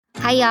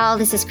Hi, y'all.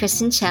 This is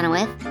Kristen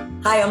Chenoweth.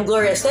 Hi, I'm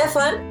Gloria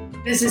Stefan.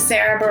 This is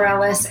Sarah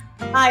Bareilles.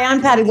 Hi,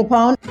 I'm Patti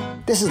LuPone.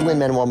 This is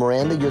Lin-Manuel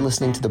Miranda. You're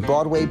listening to the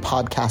Broadway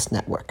Podcast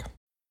Network.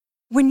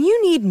 When you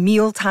need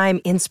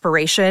mealtime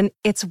inspiration,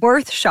 it's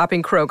worth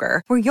shopping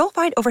Kroger, where you'll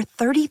find over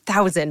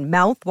 30,000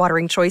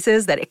 mouth-watering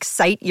choices that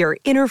excite your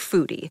inner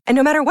foodie. And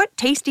no matter what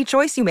tasty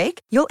choice you make,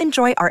 you'll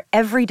enjoy our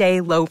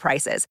everyday low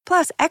prices,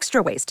 plus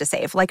extra ways to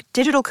save, like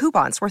digital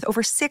coupons worth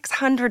over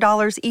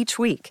 $600 each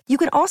week. You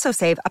can also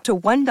save up to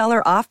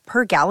 $1 off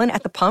per gallon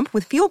at the pump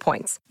with fuel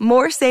points.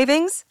 More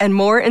savings and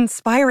more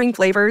inspiring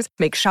flavors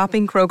make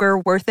shopping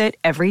Kroger worth it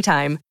every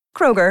time.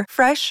 Kroger,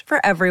 fresh for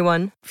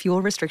everyone.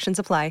 Fuel restrictions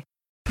apply.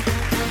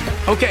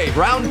 Okay,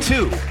 round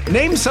two.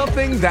 Name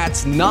something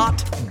that's not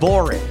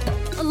boring.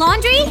 A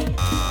laundry?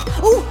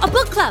 Ooh, a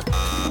book club.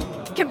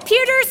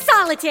 Computer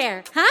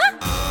solitaire, huh?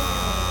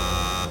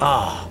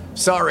 Ah,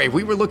 sorry,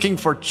 we were looking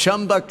for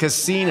Chumba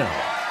Casino.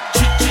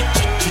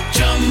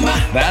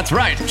 That's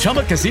right,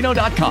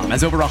 ChumbaCasino.com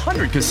has over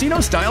 100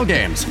 casino-style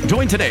games.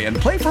 Join today and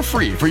play for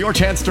free for your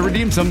chance to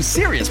redeem some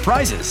serious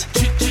prizes.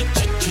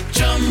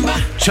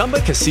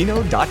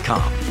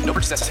 ChumbaCasino.com. No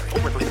purchase necessary.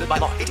 Void where prohibited by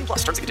law. 18+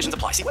 terms and conditions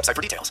apply. See website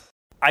for details.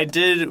 I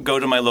did go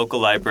to my local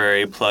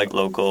library, plug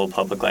local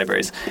public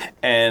libraries,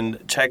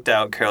 and checked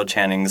out Carol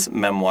Channing's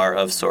memoir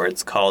of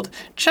sorts called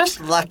Just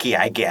Lucky,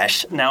 I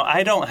Guess. Now,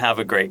 I don't have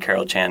a great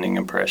Carol Channing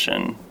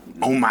impression.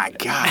 Oh, my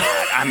God.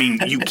 I mean,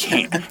 you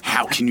can't.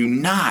 How can you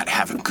not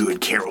have a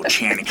good Carol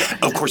Channing?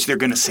 Of course, they're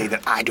going to say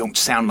that I don't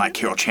sound like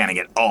Carol Channing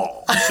at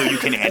all, so you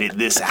can edit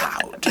this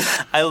out.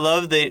 I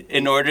love that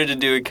in order to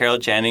do a Carol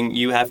Channing,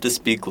 you have to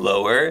speak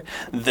lower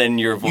than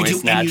your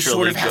voice naturally goes. And you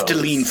sort of have to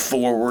lean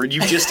forward.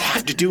 You just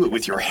have to do it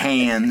with your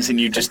hands, and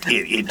you just,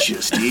 it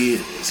just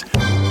is.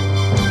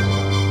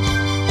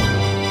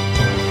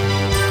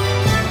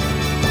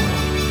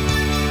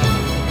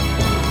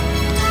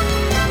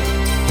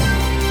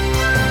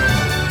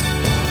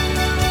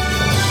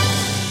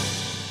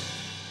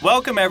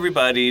 Welcome,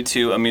 everybody,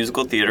 to a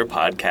musical theater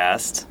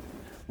podcast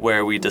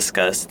where we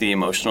discuss the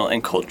emotional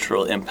and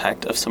cultural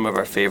impact of some of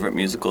our favorite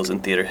musicals in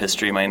theater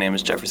history. My name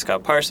is Jeffrey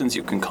Scott Parsons.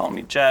 You can call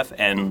me Jeff,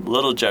 and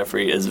little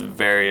Jeffrey is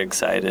very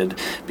excited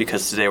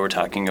because today we're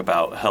talking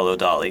about Hello,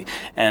 Dolly.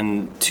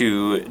 And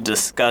to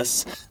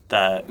discuss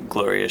that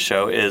glorious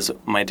show is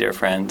my dear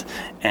friend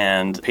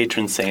and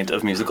patron saint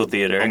of musical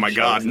theater. Oh, my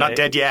God. Not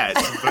dead yet.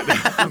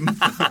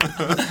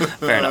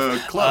 Fair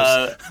enough.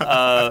 Close.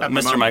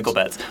 Mr. Michael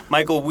Betts.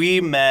 Michael,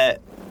 we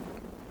met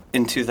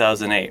in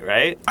 2008,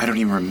 right? I don't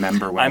even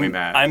remember when we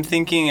met. I'm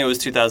thinking it was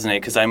 2008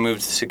 because I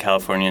moved to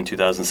California in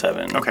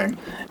 2007. Okay.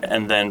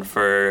 And then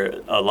for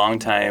a long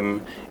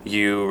time,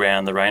 you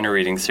ran the Reiner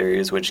Reading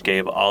Series, which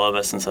gave all of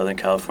us in Southern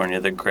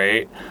California the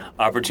great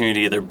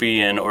opportunity to either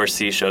be in or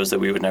see shows that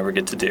we would never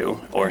get to do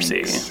or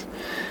see.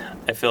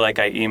 I feel like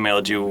I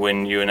emailed you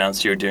when you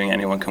announced you were doing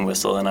Anyone Can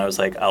Whistle, and I was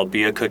like, I'll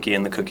be a cookie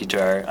in the cookie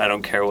jar. I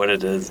don't care what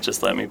it is.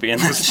 Just let me be in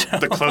this show.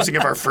 The closing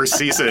of our first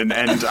season,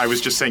 and I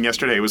was just saying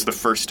yesterday, it was the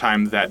first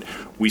time that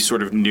we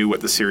sort of knew what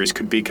the series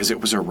could be because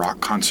it was a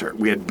rock concert.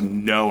 We had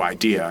no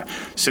idea.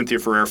 Cynthia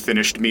Ferrer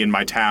finished Me in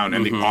My Town,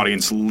 and the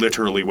audience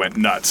literally went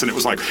nuts. And it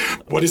was like,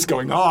 what is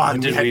going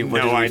on? We had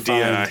no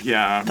idea.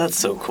 Yeah. That's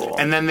so cool.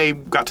 And then they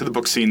got to the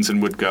book scenes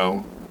and would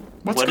go,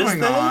 What's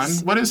going on?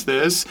 What is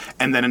this?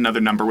 And then another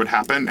number would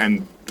happen,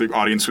 and the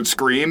audience would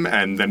scream,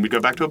 and then we'd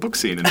go back to a book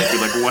scene, and they'd be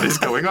like, what is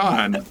going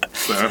on?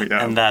 So,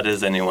 yeah. And that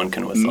is Anyone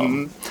Can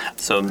Whistle.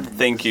 So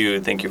thank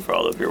you for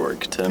all of your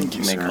work to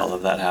make all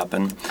of that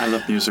happen. I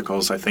love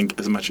musicals, I think,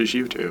 as much as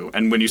you do.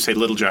 And when you say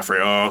Little Jeffrey,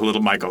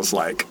 little Michael's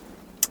like,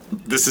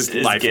 this is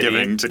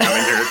life-giving to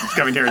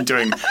coming here and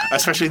doing,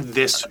 especially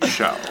this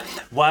show.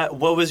 What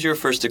was your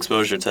first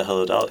exposure to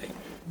Hello, Dolly?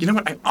 You know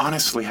what? I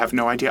honestly have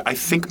no idea. I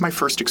think my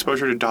first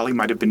exposure to Dolly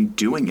might have been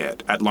doing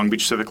it at Long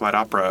Beach Civic Light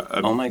Opera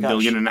a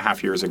million and a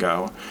half years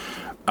ago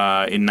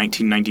in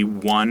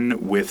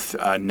 1991 with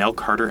Nell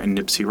Carter and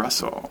Nipsey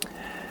Russell.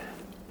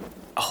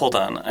 Hold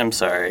on. I'm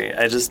sorry.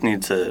 I just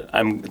need to...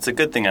 it's a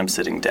good thing I'm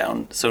sitting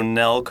down. So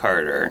Nell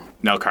Carter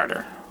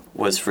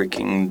was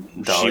freaking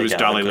Dolly. She was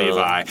Dolly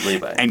Levi.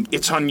 And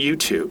it's on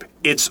YouTube.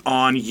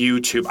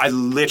 I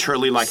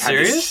literally had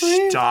to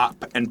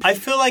stop and... I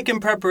feel like in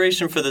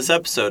preparation for this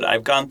episode,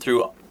 I've gone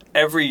through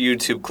every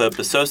YouTube clip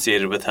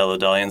associated with Hello,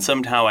 Dolly, and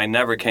somehow I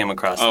never came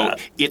across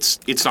that.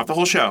 It's not the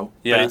whole show,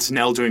 but it's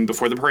Nell doing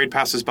Before the Parade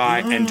Passes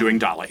By and doing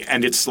Dolly.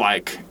 And it's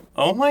like...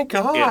 Oh my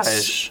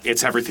gosh.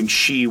 It's everything.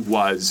 She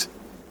was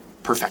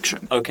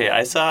perfection. Okay,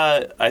 I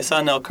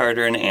saw Nell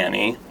Carter and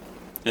Annie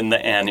in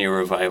the Annie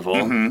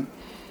revival.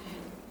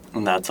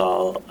 And that's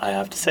all I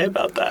have to say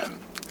about that.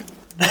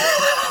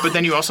 But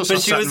then you also saw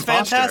Sutton Foster.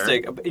 But she was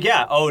fantastic.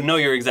 Yeah. Oh, no,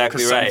 you're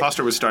exactly right. Sutton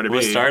Foster was Star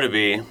to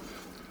Be.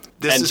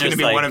 This is going to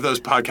be one of those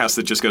podcasts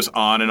that just goes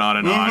on and on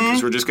and on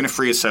because we're just going to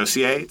free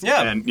associate.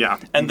 Yeah.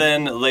 And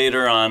then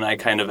later on, I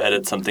kind of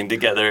edit something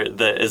together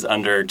that is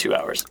under 2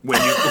 hours.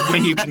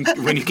 When you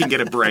can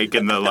get a break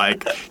and I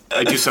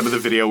do some of the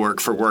video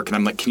work for work and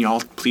I'm like, can you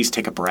all please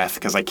take a breath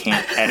because I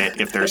can't edit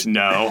if there's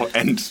no.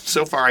 And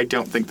so far, I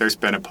don't think there's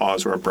been a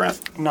pause or a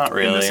breath. Not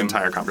really. In this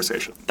entire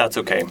conversation. That's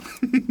okay.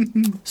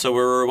 So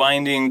we're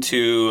rewinding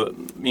to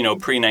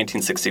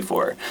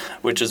pre-1964,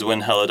 which is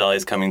when Hello Dolly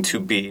is coming to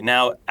be.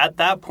 Now, at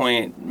that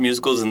point,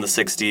 musicals in the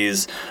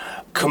 60s,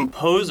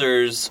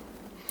 composers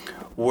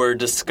were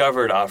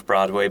discovered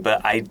off-Broadway,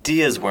 but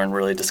ideas weren't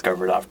really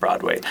discovered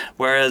off-Broadway.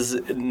 Whereas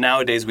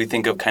nowadays we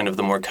think of kind of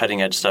the more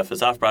cutting-edge stuff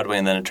as off-Broadway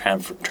and then it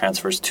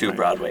transfers to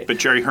Broadway. But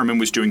Jerry Herman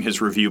was doing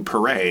his review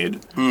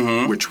Parade,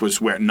 which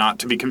was not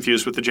to be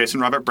confused with the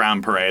Jason Robert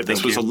Brown Parade.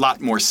 This was a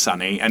lot more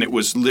sunny, and it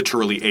was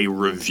literally a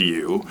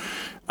review.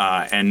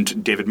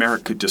 And David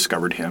Merrick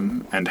discovered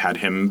him and had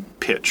him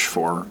pitch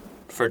for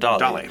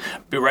Dolly.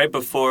 But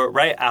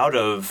right out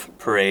of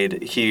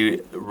Parade,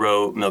 he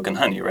wrote Milk and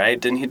Honey, right?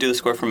 Didn't he do the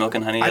score for Milk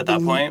and Honey at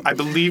that point? I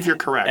believe you're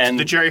correct. And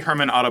the Jerry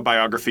Herman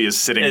autobiography is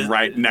sitting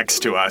right next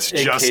to us,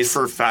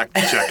 for fact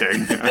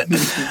checking.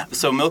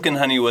 So Milk and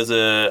Honey was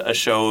a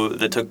show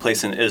that took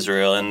place in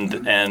Israel,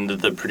 and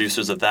the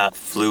producers of that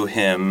flew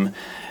him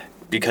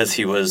because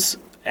he was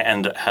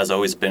and has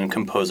always been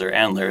composer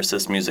and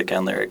lyricist, music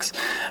and lyrics.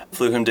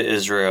 Flew him to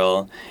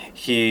Israel.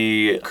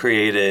 He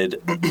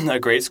created a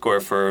great score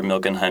for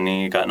Milk and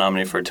Honey, got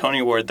nominated for a Tony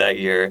Award that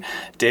year.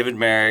 David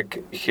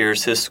Merrick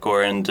hears his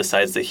score and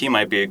decides that he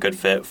might be a good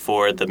fit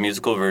for the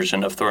musical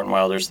version of Thornton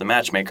Wilder's The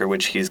Matchmaker,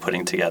 which he's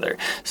putting together.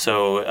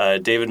 So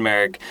David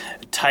Merrick,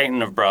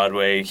 titan of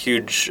Broadway,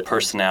 huge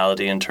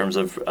personality in terms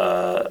of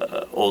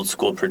old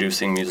school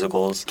producing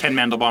musicals. Ken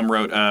Mandelbaum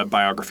wrote a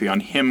biography on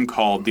him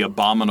called The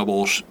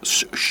Abominable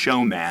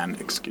Showman,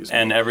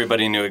 And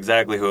everybody knew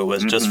exactly who it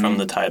was just from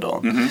the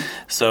title.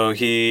 So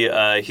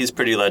he's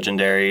pretty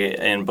legendary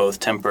in both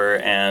temper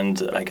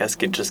and, I guess,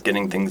 just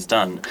getting things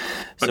done.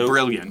 But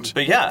brilliant.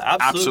 But yeah,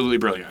 absolutely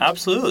brilliant.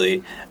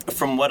 Absolutely.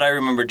 From what I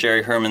remember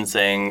Jerry Herman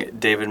saying,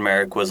 David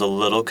Merrick was a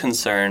little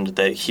concerned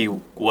that he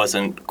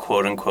wasn't,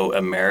 quote-unquote,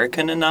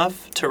 American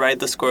enough to write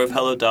the score of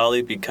Hello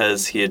Dolly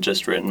because he had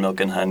just written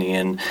Milk and Honey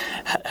and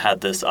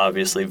had this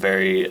obviously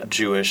very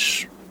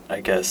Jewish,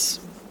 I guess,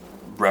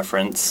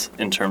 reference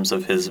in terms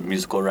of his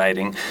musical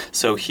writing.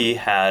 So he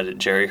had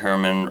Jerry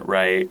Herman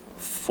write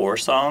 4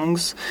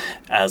 songs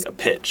as a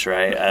pitch,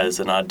 right, as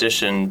an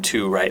audition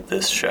to write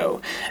this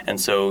show.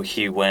 And so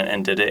he went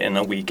and did it in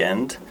a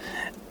weekend,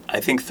 I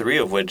think 3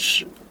 of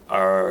which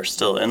are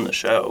still in the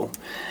show.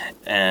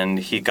 And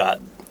he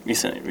got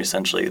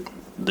essentially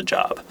the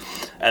job.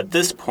 At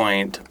this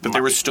point... But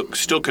there was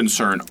still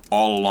concern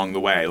all along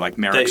the way. Like,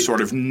 Merrick sort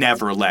of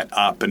never let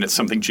up, and it's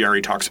something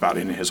Jerry talks about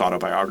in his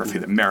autobiography,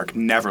 that Merrick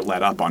never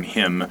let up on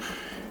him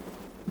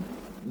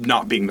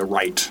not being the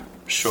right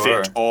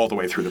fit all the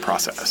way through the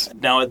process.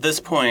 Now, at this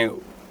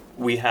point,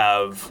 we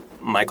have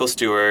Michael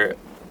Stewart,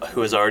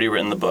 who has already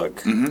written the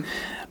book,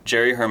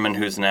 Jerry Herman,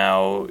 who's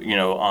now,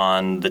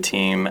 on the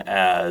team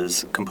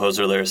as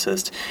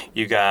composer-lyricist.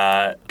 You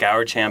got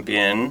Gower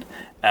Champion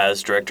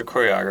as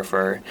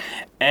director-choreographer,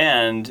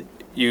 and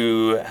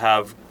you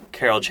have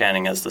Carol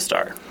Channing as the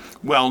star.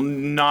 Well,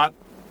 not...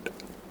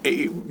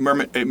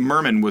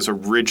 Merman was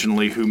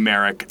originally who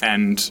Merrick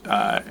and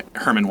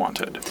Herman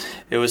wanted.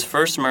 It was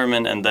first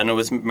Merman, and then it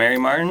was Mary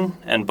Martin,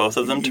 and both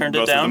of them turned it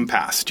down? Both of them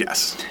passed,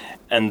 yes.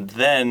 And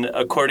then,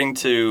 according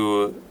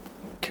to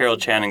Carol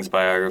Channing's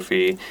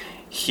biography,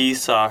 he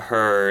saw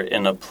her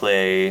in a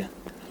play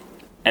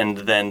and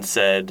then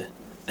said...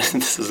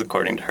 this is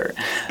according to her.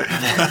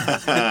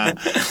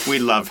 We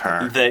love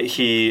her. That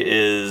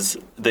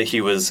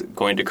he was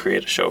going to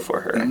create a show for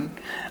her.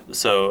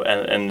 So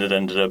and it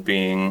ended up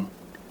being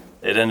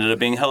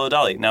Hello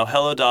Dolly. Now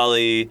Hello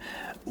Dolly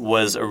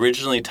was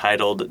originally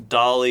titled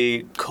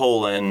Dolly: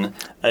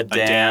 a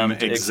damn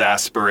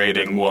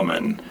exasperating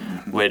woman,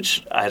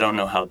 which I don't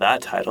know how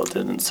that title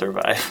didn't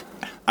survive.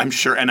 I'm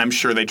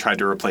sure they tried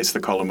to replace the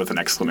colon with an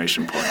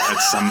exclamation point at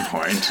some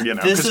point.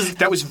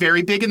 That was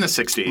very big in the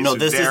 60s. No,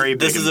 this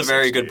is a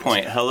very good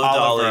point. Hello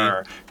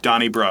Oliver,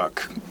 Dolly,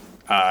 Donnybrook,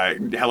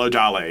 Hello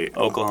Dolly,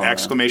 Oklahoma,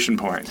 exclamation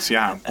points.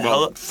 Yeah,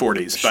 well,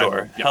 40s.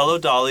 Sure. But, yeah. Hello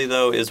Dolly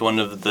though is one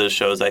of the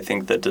shows I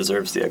think that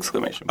deserves the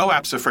exclamation point. Oh,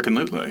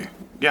 absolutely.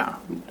 Yeah.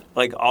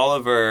 Like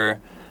Oliver.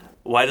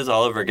 Why does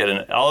Oliver get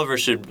an? Oliver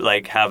should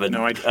have an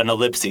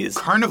ellipses.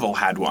 Carnival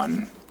had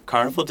one.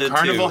 Carnival did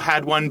Carnival too.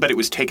 had one, but it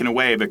was taken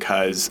away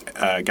because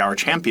Gower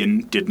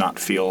Champion did not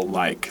feel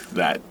like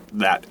that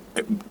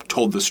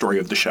told the story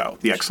of the show.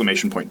 The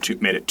exclamation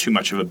point made it too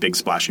much of a big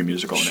splashy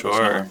musical.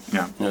 Sure.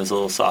 It was a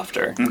little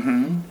softer.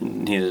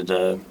 Needed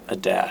a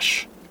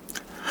dash.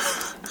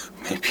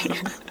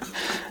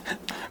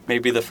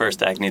 Maybe the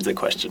first act needs a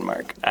question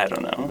mark. I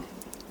don't know.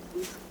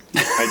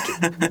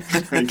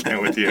 I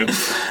can't with you.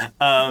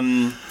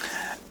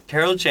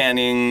 Carol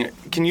Channing,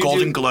 can you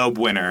Golden Globe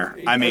winner.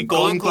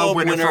 Golden Globe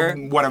winner for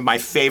one of my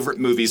favorite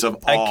movies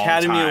of all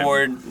Academy time.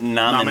 Award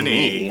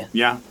nominee.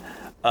 Yeah.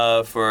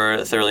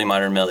 for Thoroughly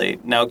Modern Millie.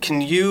 Now,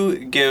 can you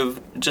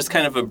give just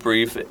kind of a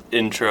brief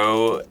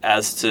intro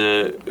as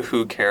to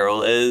who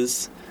Carol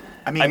is?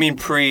 I mean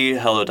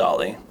pre-Hello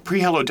Dolly.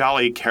 Pre-Hello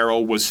Dolly,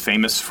 Carol was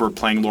famous for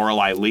playing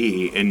Lorelei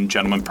Lee in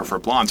Gentlemen Prefer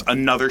Blondes,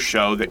 another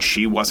show that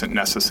she wasn't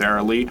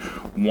necessarily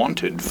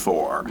wanted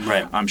for.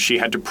 Right. She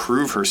had to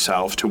prove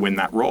herself to win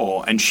that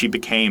role, and she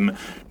became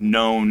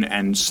known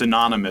and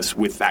synonymous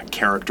with that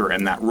character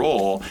and that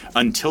role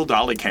until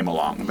Dolly came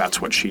along.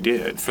 That's what she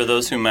did. For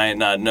those who might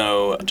not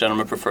know,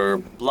 Gentlemen Prefer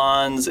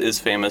Blondes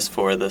is famous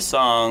for the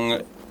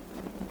song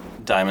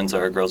Diamonds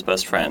Are a Girl's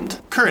Best Friend.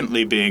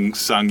 Currently being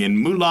sung in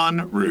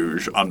Moulin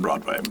Rouge on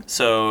Broadway.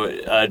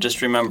 So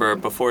just remember,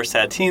 before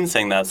Satine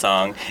sang that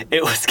song,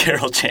 it was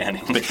Carol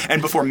Channing.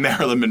 And before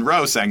Marilyn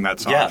Monroe sang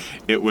that song,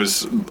 it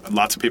was,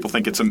 lots of people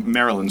think it's a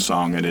Marilyn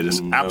song, and it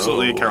is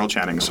absolutely a Carol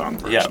Channing song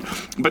first. Yeah.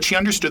 But she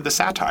understood the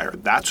satire.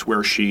 That's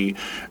where she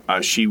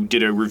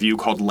did a review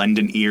called Lend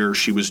an Ear.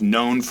 She was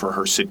known for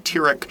her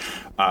satiric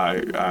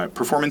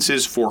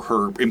performances, for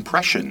her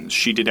impressions.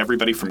 She did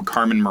everybody from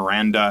Carmen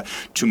Miranda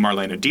to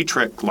Marlena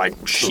Dietrich.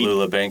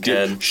 Tallulah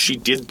Bankhead. She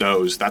did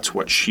those. That's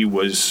what she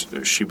was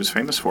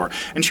famous for.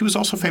 And she was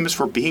also famous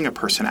for being a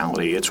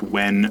personality. It's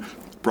when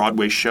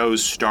Broadway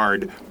shows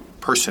starred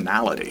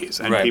personalities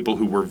and people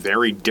who were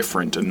very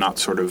different and not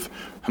sort of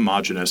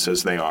homogenous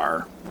as they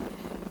are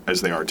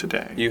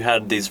today. You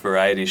had these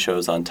variety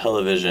shows on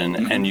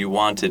television, and you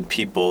wanted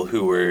people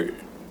who were,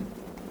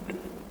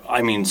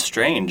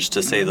 strange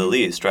to say the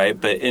least, right?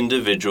 But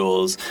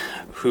individuals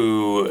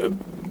who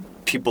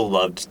people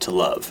loved to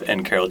love,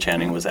 and Carol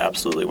Channing was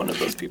absolutely one of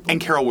those people. And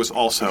Carol was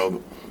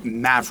also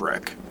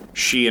maverick.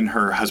 She and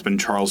her husband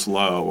Charles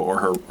Lowe, or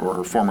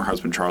her former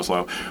husband Charles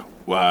Lowe,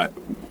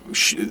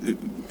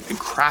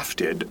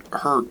 crafted.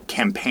 Her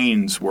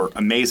campaigns were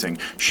amazing.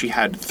 She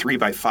had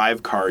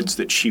 3x5 cards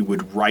that she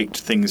would write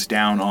things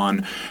down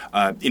on,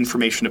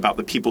 information about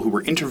the people who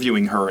were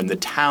interviewing her and the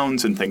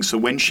towns and things. So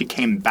when she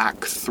came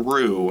back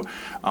through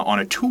on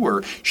a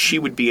tour, she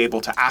would be able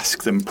to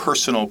ask them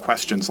personal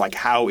questions like,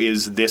 how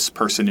is this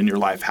person in your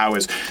life?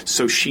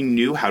 So she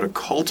knew how to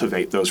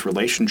cultivate those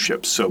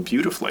relationships so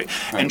beautifully.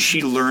 Right. And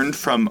she learned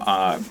from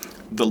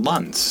the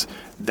Luntz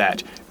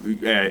that,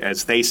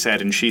 as they said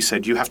and she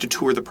said, you have to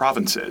tour the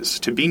provinces.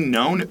 To be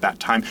known at that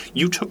time,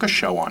 you took a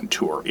show on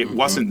tour. It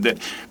wasn't that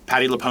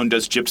Patti LuPone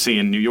does Gypsy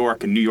in New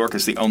York, and New York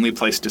is the only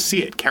place to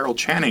see it. Carol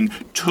Channing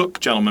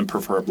took Gentlemen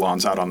Prefer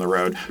Blondes out on the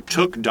road,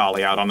 took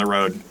Dolly out on the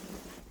road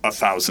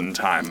 1,000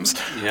 times.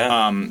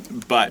 Yeah.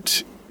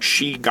 But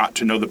she got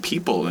to know the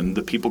people, and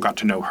the people got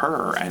to know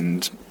her,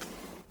 and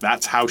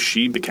that's how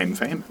she became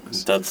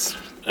famous. That's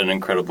an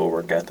incredible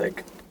work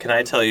ethic. Can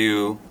I tell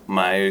you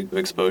my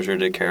exposure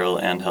to Carol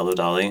and Hello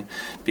Dolly?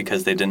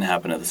 Because they didn't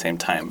happen at the same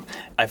time.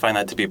 I find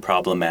that to be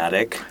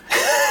problematic,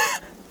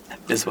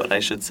 is what I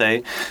should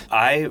say.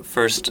 I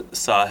first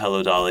saw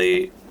Hello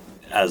Dolly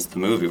as the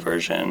movie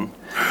version.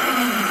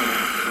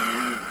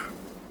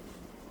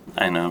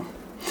 I know.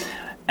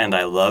 And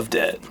I loved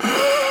it.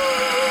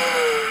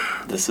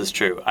 This is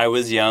true. I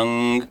was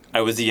young,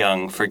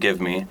 forgive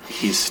me.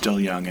 He's still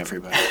young,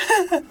 everybody.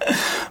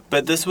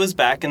 But this was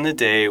back in the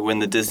day when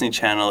the Disney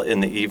Channel in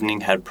the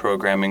evening had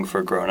programming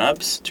for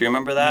grown-ups. Do you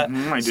remember that?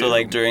 I do.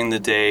 So, during the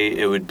day,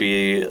 it would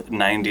be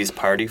 90s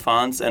party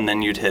fonts, and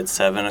then you'd hit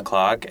 7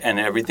 o'clock, and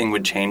everything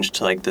would change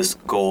to, this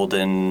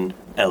golden,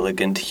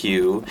 elegant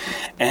hue.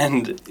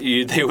 And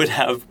they would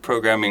have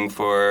programming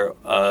for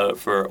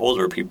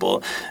older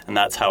people, and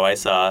that's how I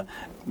saw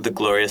the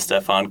Gloria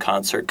Estefan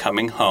concert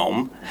Coming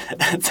Home.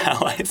 That's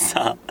how I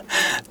saw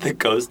The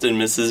Ghost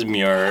and Mrs.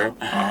 Muir.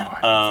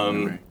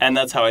 And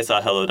that's how I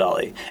saw Hello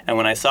Dolly. And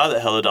when I saw that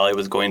Hello Dolly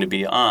was going to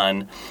be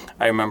on,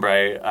 I remember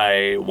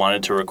I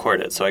wanted to record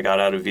it. So I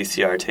got out a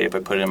VCR tape. I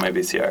put it in my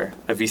VCR.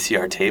 A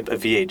VCR tape? A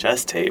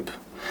VHS tape.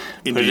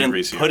 Put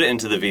it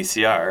into the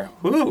VCR.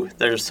 Woo!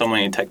 There's so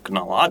many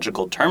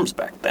technological terms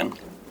back then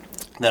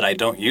that I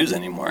don't use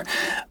anymore.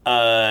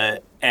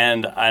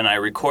 And I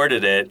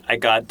recorded it. I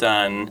got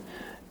done,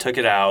 took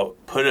it out,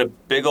 put a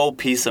big old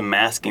piece of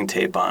masking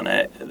tape on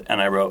it,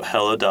 and I wrote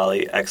 "Hello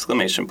Dolly!" !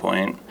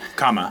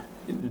 Comma.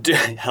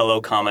 Hello,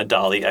 comma,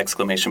 Dolly! !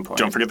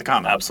 Don't forget the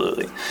comma.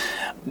 Absolutely.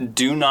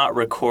 Do not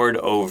record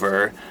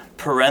over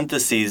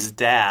parentheses,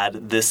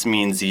 Dad, this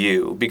means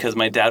you. Because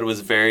my dad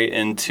was very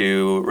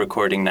into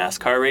recording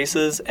NASCAR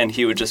races, and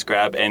he would just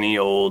grab any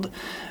old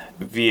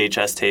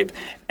VHS tape,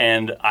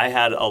 and I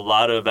had a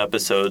lot of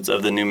episodes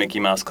of the new Mickey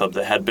Mouse Club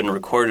that had been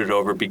recorded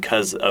over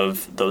because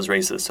of those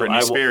races. So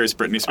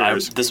Britney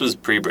Spears. This was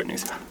pre-Britney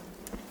Spears.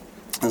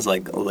 It was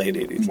late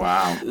 80s.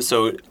 Wow.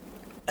 So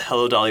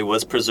Hello Dolly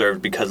was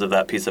preserved because of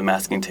that piece of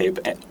masking tape,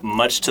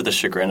 much to the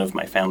chagrin of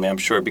my family, I'm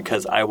sure,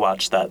 because I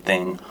watched that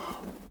thing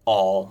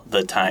all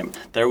the time.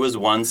 There was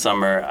one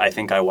summer, I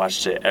think I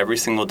watched it every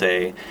single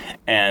day,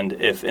 and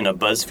if in a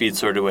BuzzFeed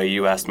sort of way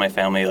you asked my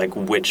family like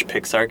which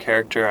Pixar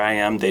character I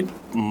am, they'd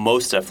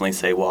most definitely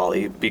say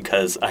WALL-E,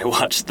 because I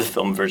watched the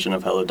film version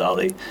of Hello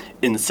Dolly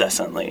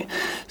incessantly.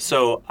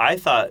 So I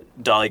thought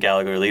Dolly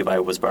Gallagher-Levi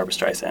was Barbra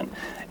Streisand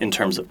in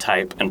terms of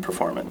type and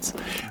performance.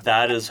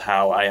 That is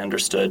how I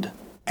understood.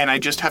 And I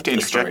just have to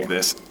interject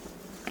this.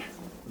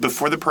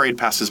 Before the Parade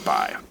Passes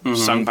By,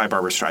 sung by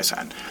Barbra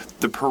Streisand,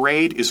 the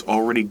parade is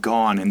already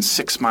gone and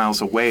 6 miles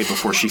away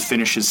before she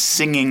finishes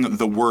singing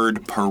the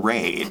word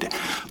parade.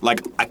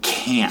 Like, I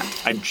can't.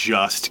 I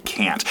just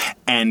can't.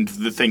 And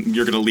the thing,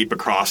 you're going to leap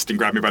across and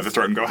grab me by the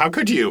throat and go, how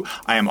could you?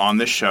 I am on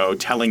the show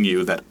telling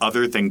you that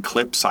other than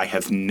clips, I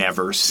have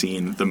never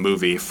seen the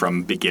movie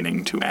from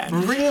beginning to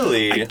end.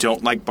 Really? I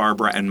don't like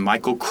Barbara and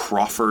Michael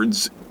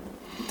Crawford's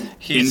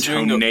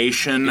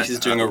intonation. He's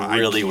doing a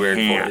really weird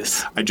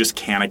voice. I just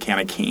can't. I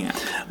can't.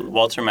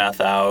 Walter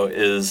Matthau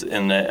is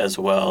in it as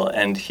well,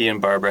 and he and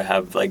Barbara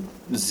have like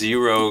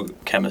zero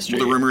chemistry.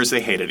 Well, the rumor is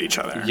they hated each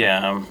other.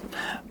 Yeah.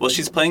 Well,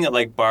 she's playing it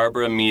like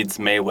Barbara meets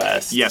Mae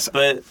West. Yes.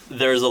 But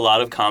there's a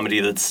lot of comedy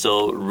that's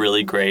still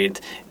really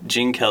great.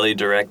 Gene Kelly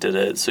directed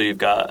it, so you've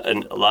got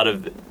a lot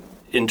of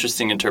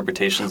interesting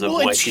interpretations of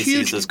what he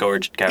sees as Gower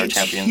champions.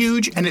 It's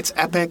huge and it's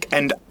epic.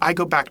 And I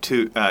go back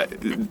to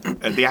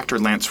the actor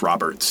Lance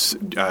Roberts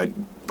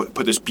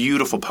put this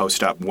beautiful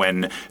post up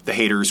when the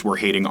haters were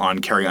hating on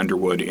Carrie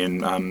Underwood in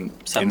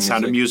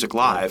Sound of Music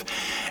Live.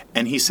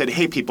 And he said,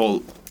 hey,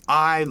 people,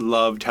 I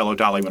loved Hello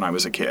Dolly when I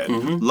was a kid.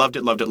 Loved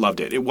it, loved it,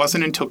 loved it. It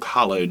wasn't until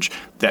college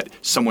that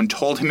someone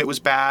told him it was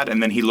bad,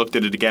 and then he looked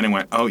at it again and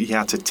went, oh,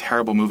 yeah, it's a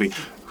terrible movie.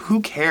 Who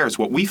cares?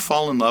 What we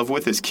fall in love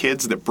with as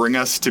kids that bring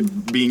us to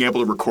being able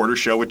to record a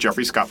show with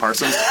Jeffrey Scott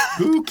Parsons,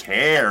 who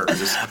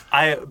cares?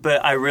 I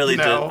really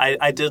did.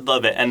 I did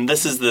love it, and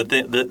this is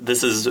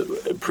this is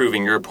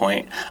proving your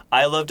point.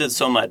 I loved it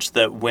so much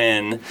that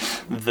when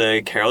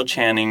the Carol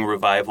Channing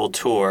revival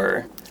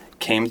tour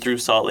came through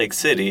Salt Lake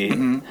City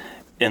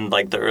in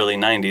like the early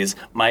 90s,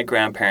 my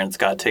grandparents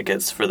got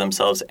tickets for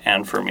themselves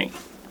and for me.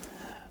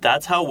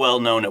 That's how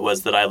well known it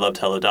was that I loved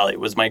Hello Dolly. It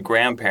was my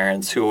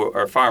grandparents, who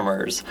are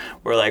farmers,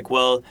 were like,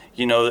 well,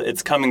 you know,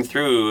 it's coming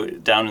through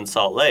down in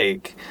Salt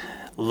Lake.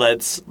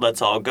 Let's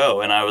all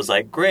go. And I was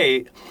like,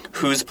 great.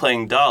 Who's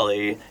playing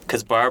Dolly?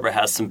 Because Barbara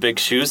has some big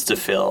shoes to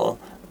fill.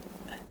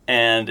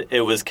 And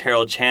it was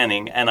Carol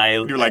Channing. And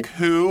you're like,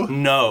 who?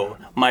 No.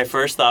 My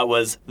first thought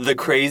was, the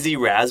crazy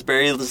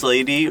raspberries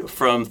lady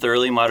from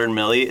Thoroughly Modern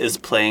Millie is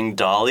playing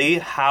Dolly.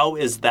 How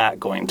is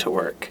that going to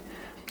work?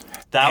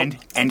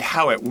 And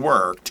how it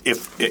worked,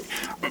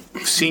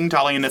 seeing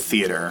Dolly in the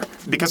theater,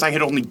 because I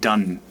had only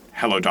done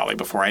Hello Dolly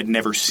before. I had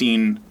never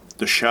seen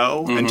the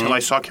show until I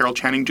saw Carol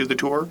Channing do the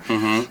tour.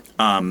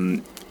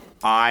 It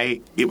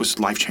was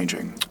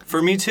life-changing.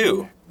 For me,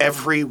 too.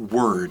 Every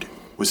word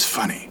was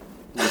funny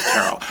with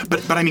Carol.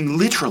 But I mean,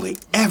 literally,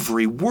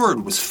 every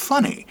word was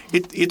funny.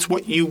 It's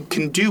what you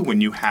can do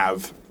when you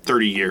have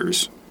 30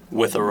 years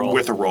with a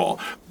role.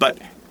 But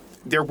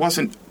there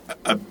wasn't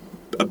a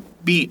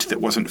beat that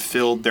wasn't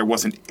filled. There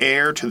wasn't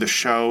air to the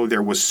show.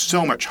 There was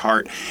so much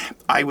heart.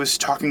 I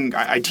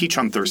teach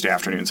on Thursday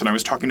afternoons, and I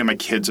was talking to my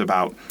kids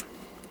about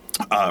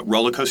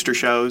roller coaster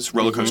shows,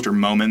 roller coaster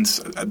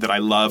moments that I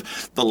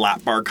love. The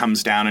lap bar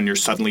comes down and you're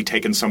suddenly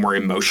taken somewhere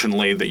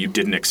emotionally that you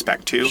didn't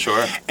expect to.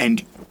 Sure.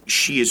 And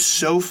she is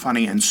so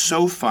funny and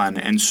so fun,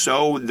 and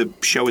so the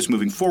show is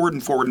moving forward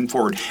and forward and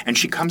forward. And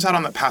she comes out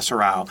on the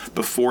passerelle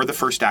before the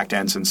first act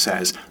ends and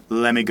says,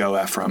 "Let me go,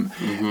 Ephraim."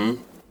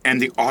 And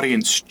the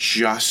audience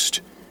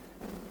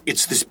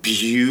it's this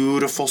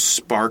beautiful,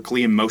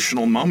 sparkly,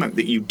 emotional moment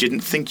that you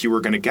didn't think you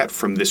were going to get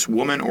from this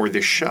woman or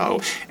this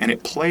show. And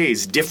it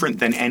plays different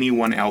than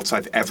anyone else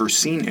I've ever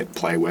seen it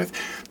play with,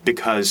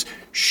 because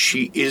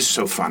she is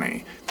so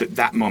funny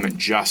that moment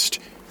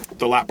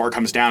the lap bar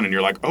comes down and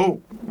you're like,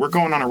 oh, we're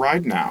going on a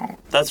ride now.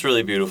 That's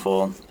really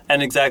beautiful.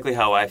 And exactly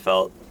how I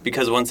felt.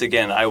 Because once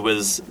again, I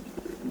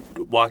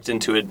walked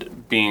into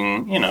it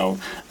being,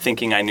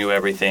 thinking I knew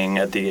everything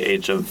at the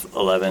age of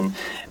 11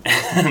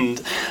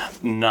 and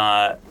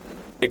not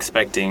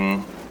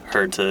expecting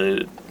her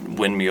to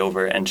win me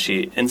over, and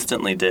she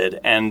instantly did.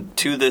 And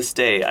to this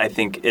day, I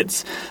think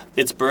it's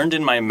burned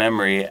in my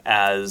memory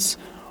as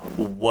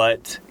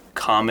what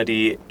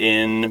comedy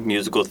in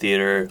musical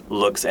theater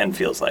looks and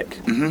feels like.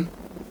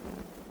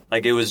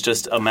 Like, it was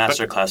just a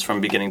masterclass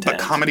from beginning to end.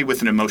 But comedy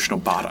with an emotional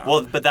bottom.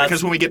 Well, but that's...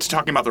 Because when we get to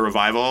talking about the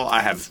revival, I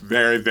have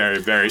very, very,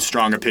 very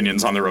strong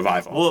opinions on the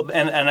revival. Well,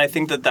 and I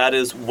think that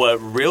is what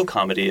real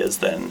comedy is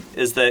then,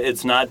 is that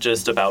it's not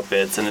just about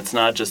bits, and it's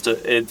not just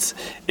it's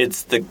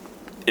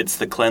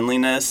the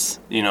cleanliness,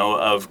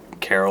 of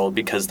Carol,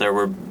 because there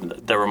were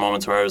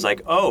moments where I was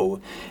like,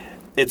 oh,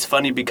 it's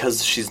funny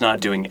because she's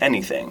not doing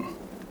anything.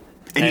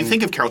 And you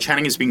think of Carol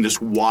Channing as being this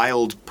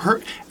wild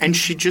and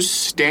she would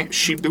just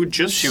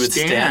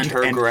stand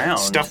her and ground.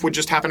 Stuff would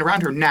just happen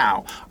around her.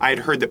 Now, I had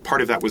heard that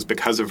part of that was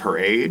because of her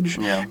age.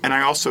 Yeah. And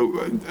I also,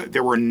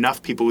 there were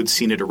enough people who'd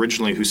seen it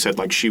originally who said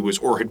like she was,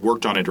 or had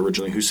worked on it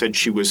originally, who said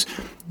she was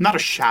not a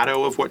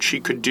shadow of what she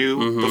could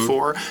do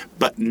before,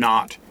 but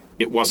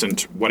it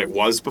wasn't what it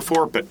was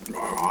before, but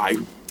I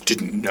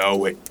didn't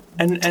know at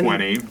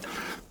 20.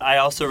 I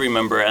also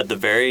remember at the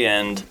very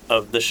end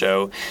of the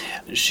show,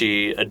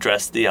 she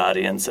addressed the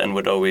audience and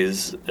would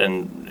always,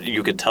 and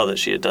you could tell that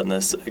she had done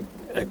this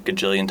a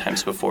gajillion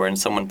times before, and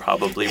someone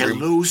probably...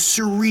 Hello,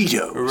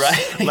 Cerritos.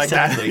 Right, like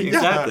exactly, that.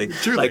 exactly.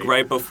 Yeah, like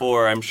right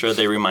before, I'm sure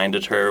they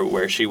reminded her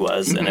where she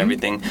was and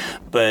everything,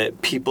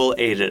 but people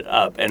ate it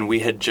up, and we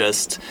had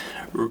just...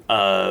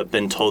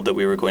 been told that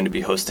we were going to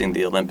be hosting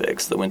the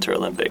Olympics, the Winter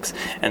Olympics.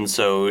 And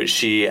so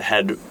she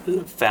had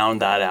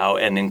found that out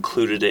and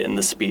included it in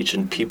the speech,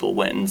 and people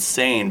went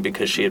insane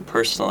because she had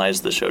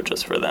personalized the show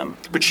just for them.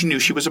 But she knew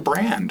she was a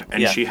brand,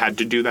 and she had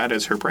to do that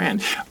as her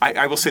brand.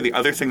 I will say the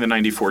other thing the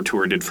 94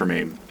 tour did for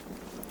me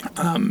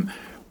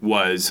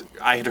was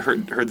I had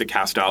heard the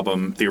cast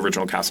album, the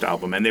original cast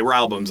album, and they were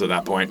albums at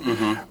that point.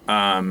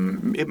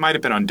 It might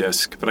have been on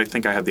disc, but I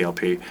think I had the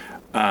LP.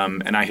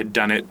 And I had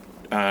done it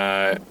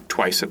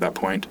twice at that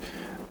point.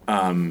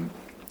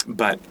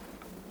 But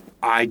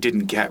I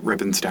didn't get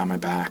Ribbons Down My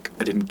Back.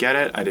 I didn't get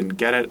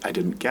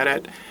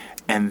it.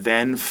 And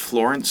then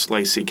Florence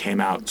Lacey came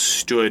out,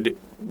 stood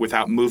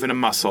without moving a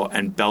muscle,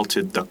 and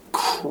belted the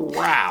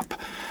crap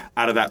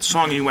out of that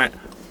song. And you went,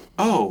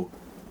 oh,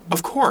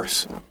 of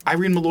course.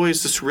 Irene Malloy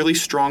is this really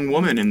strong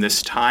woman in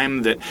this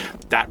time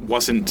that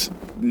wasn't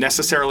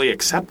necessarily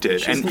accepted.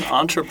 She's an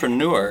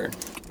entrepreneur.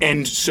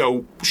 And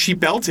so she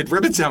belted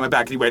Ribbons Down My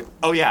Back, and he went,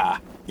 oh, yeah,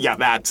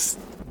 that's it.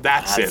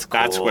 Cool.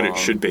 That's what it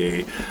should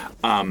be.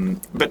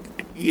 But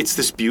it's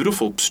this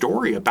beautiful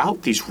story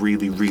about these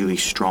really, really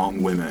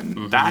strong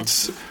women.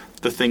 That's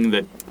the thing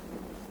that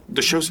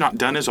the show's not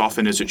done as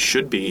often as it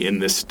should be in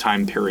this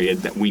time period,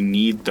 that we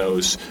need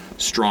those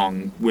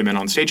strong women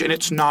on stage. And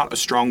it's not a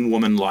strong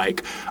woman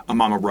like a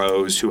Mama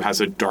Rose who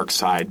has a dark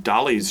side.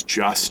 Dolly's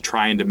just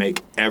trying to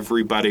make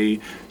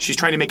she's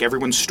trying to make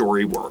everyone's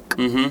story work.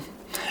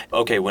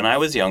 Okay, when I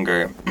was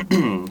younger,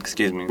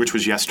 excuse me. Which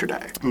was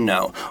yesterday.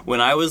 No.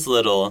 When I was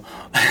little...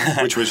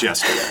 Which was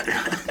yesterday.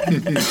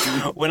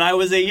 When I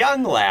was a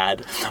young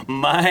lad,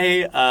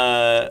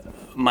 my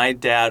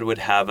dad would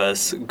have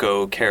us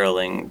go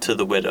caroling to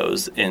the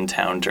widows in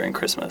town during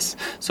Christmas.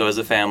 So as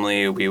a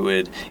family, we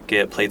would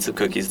get plates of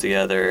cookies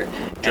together.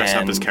 Dress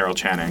up as Carol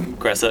Channing.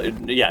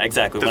 Yeah,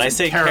 exactly. When I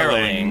say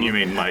caroling, you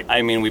mean like...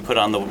 I mean we put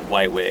on the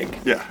white wig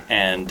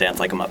and dance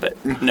like a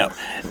Muppet. No.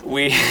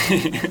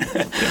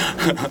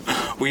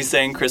 We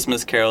sang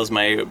Christmas carols.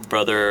 My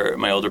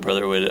older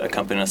brother would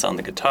accompany us on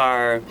the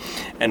guitar,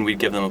 and we'd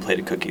give them a plate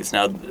of cookies.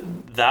 Now,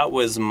 that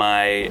was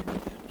my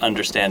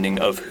understanding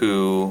of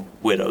who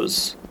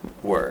widows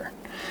were.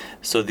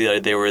 So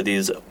they were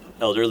these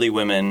elderly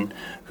women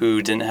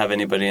who didn't have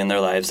anybody in their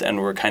lives and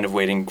were kind of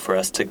waiting for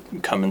us to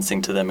come and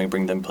sing to them and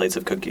bring them plates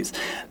of cookies.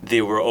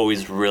 They were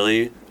always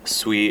really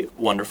sweet,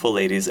 wonderful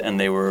ladies, and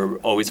they were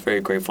always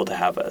very grateful to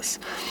have us.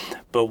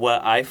 But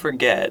what I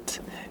forget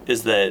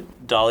is that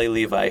Dolly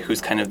Levi,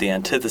 who's kind of the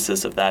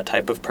antithesis of that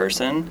type of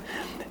person,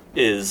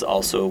 is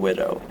also a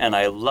widow, and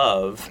I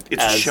love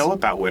it's a show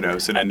about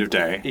widows at end of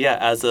day. Yeah,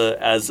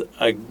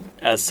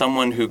 as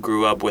someone who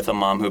grew up with a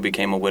mom who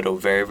became a widow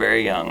very,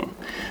 very young,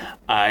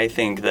 I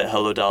think that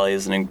Hello Dolly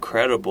is an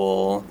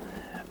incredible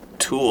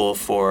tool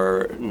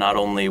for not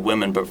only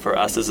women but for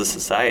us as a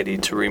society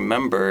to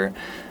remember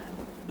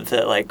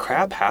that like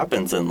crap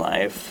happens in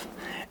life,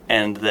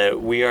 and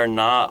that we are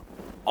not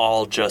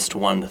all just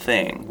one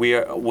thing.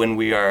 When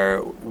we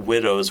are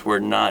widows, we're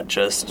not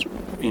just,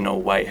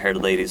 white-haired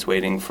ladies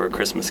waiting for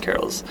Christmas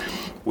carols.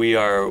 We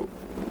are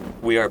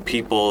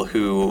people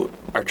who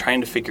are trying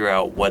to figure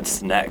out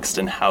what's next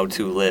and how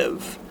to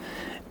live.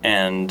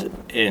 And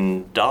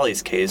in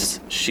Dolly's case,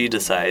 she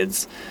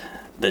decides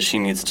that she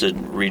needs to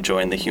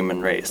rejoin the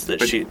human race,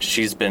 that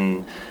she's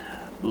been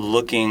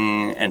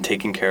looking and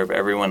taking care of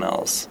everyone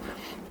else,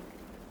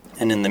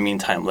 and in the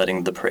meantime,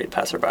 letting the parade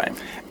pass her by.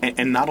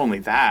 And not only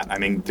that, I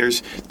mean,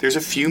 there's a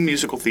few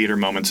musical theater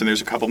moments and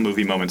there's a couple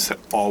movie moments that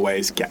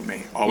always get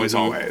me. Always.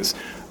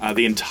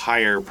 The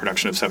entire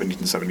production of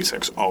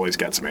 1776 always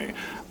gets me.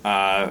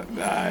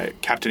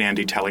 Captain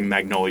Andy telling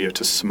Magnolia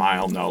to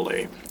smile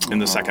Noli in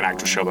the second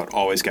act of the show, that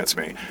always gets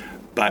me.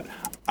 But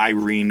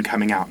Irene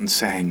coming out and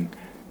saying...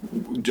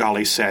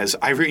 Dolly says,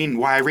 Irene,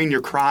 why, Irene,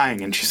 you're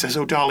crying. And she says,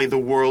 oh, Dolly, the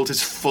world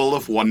is full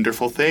of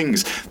wonderful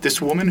things. This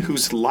woman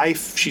whose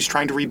life she's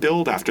trying to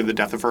rebuild after the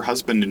death of her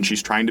husband, and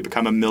she's trying to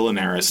become a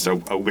millionairess,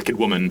 a wicked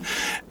woman.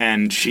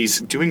 And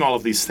she's doing all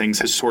of these things,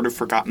 has sort of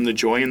forgotten the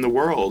joy in the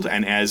world.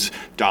 And as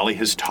Dolly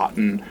has taught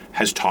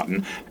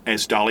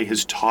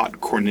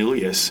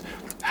Cornelius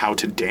how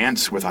to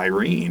dance with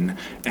Irene,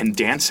 and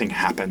dancing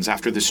happens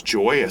after this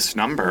joyous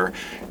number,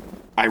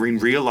 Irene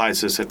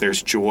realizes that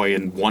there's joy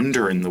and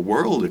wonder in the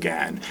world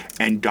again.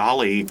 And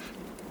Dolly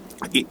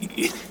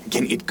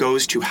again, it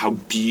goes to how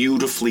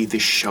beautifully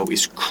this show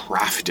is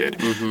crafted.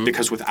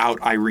 Because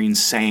without Irene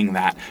saying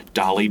that,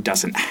 Dolly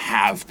doesn't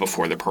have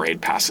Before the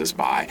Parade Passes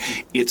By.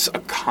 It's a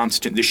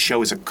constant, this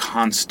show is a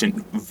constant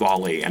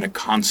volley and a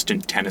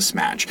constant tennis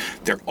match.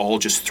 They're all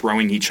just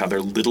throwing each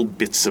other little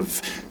bits of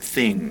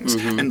things.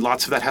 And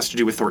lots of that has to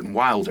do with Thornton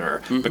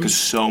Wilder, because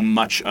so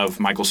much of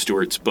Michael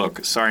Stewart's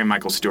book, Sorry,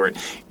 Michael Stewart,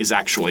 is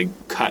actually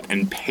cut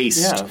and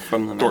paste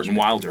from Thornton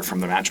Wilder from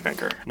The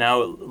Matchmaker.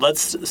 Now,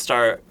 let's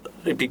start,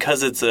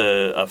 because it's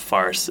a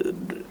farce,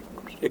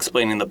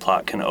 explaining the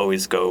plot can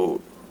always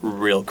go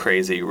real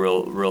crazy,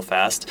 real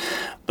fast.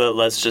 But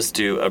let's just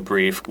do a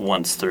brief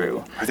once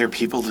through. Are there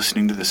people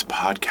listening to this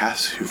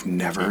podcast who've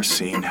never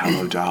seen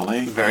Hello,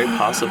 Dolly? Very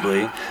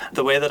possibly.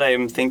 The way that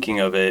I'm thinking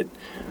of it,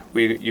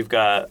 you've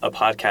got a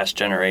podcast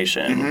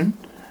generation.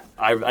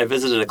 I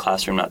visited a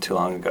classroom not too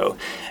long ago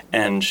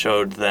and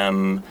showed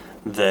them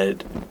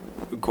that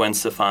Gwen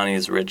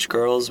Stefani's Rich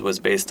Girls was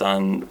based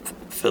on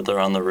Fiddler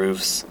on the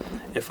Roof's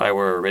If I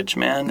Were a Rich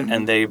Man,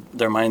 and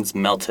their minds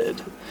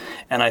melted.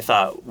 And I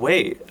thought,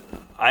 wait,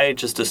 I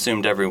just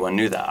assumed everyone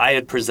knew that. I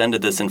had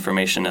presented this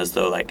information as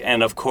though,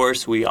 and of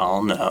course we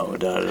all know.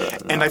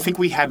 And I think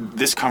we had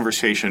this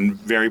conversation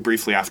very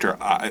briefly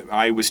after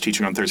I was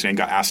teaching on Thursday and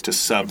got asked to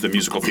sub the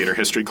musical theater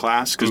history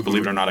class, because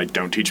believe it or not, I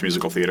don't teach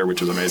musical theater,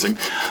 which is amazing.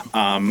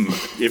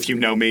 If you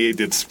know me,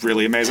 it's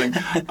really amazing.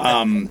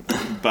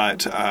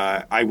 But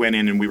I went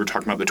in and we were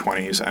talking about the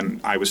 20s, and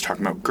I was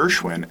talking about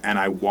Gershwin, and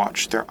I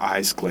watched their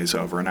eyes glaze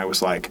over, and I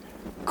was like,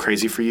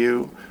 crazy for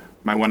you?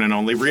 My one and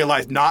only,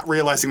 not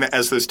realizing that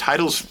as those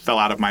titles fell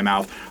out of my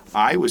mouth,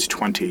 I was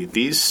 20.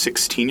 These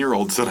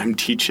 16-year-olds that I'm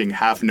teaching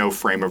have no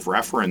frame of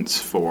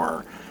reference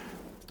for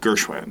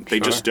Gershwin. They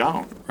just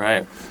don't.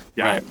 Right.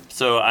 Yeah. Right.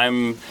 So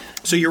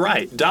you're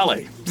right,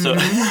 Dolly. So,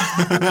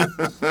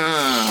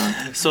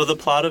 so the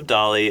plot of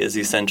Dolly is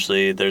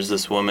essentially there's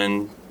this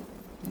woman,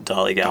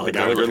 Dolly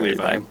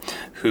Gallagher,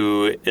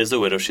 who is a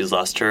widow. She's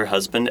lost her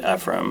husband,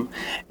 Ephraim,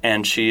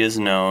 and she is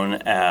known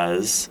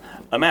as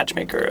a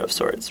matchmaker of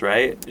sorts,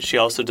 right? She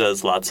also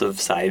does lots of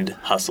side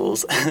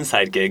hustles,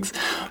 side gigs,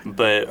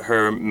 but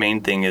her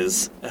main thing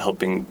is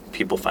helping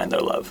people find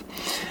their love.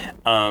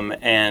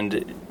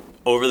 And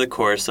over the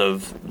course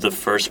of the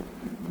first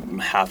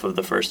half of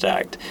the first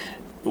act,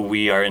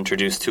 we are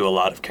introduced to a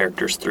lot of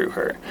characters through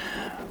her.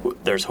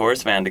 There's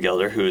Horace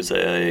Vandegelder, who's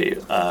a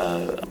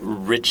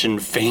rich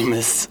and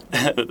famous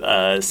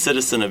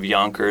citizen of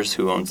Yonkers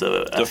who owns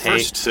the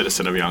first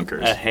citizen of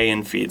Yonkers. A hay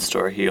and feed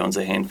store. He owns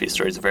a hay and feed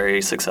store. He's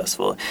very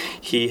successful.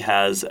 He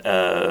has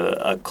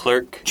a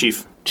clerk.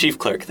 Chief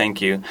clerk,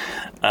 thank you.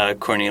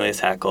 Cornelius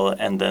Hackle,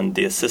 and then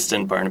the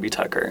assistant, Barnaby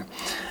Tucker.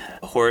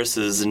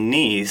 Horace's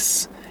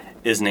niece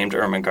is named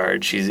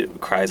Ermengarde. She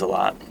cries a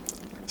lot.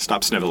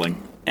 Stop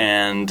sniveling.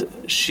 And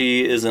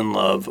she is in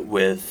love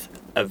with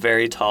a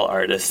very tall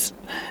artist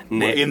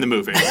in the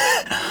movie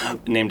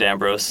named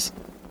Ambrose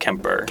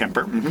Kemper.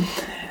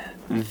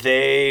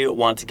 They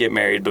want to get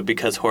married, but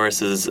because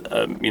Horace is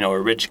a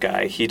rich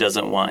guy, he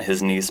doesn't want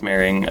his niece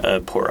marrying a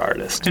poor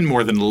artist. And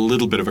more than a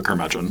little bit of a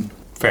curmudgeon.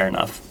 Fair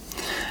enough.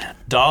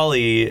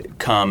 Dolly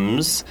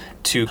comes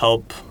to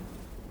help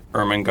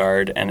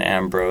Ermengarde and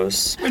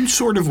Ambrose. And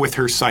sort of with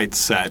her sights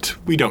set.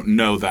 We don't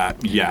know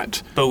that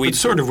yet. But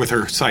sort of with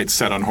her sights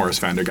set on Horace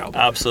Vandegelder.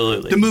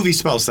 Absolutely. The movie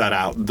spells that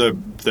out.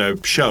 The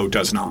show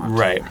does not.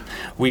 Right.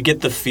 We get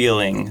the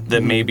feeling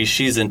that maybe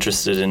she's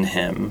interested in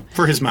him.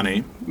 For his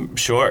money.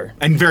 Sure.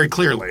 And very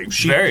clearly.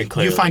 Very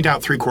clearly. You find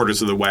out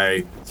 3/4 of the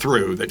way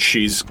through that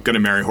she's going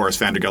to marry Horace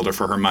Vandegelder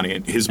for her money,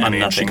 his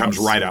money, and she comes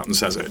right out and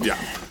says it. Yeah.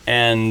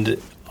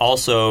 And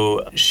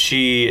also,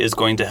 she is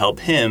going to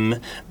help him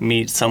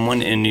meet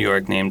someone in New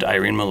York named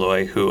Irene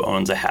Malloy, who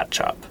owns a hat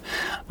shop.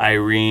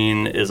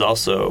 Irene is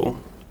also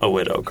a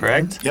widow,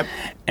 correct? Yep.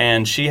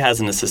 And she has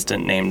an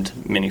assistant named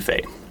Minnie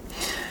Fay.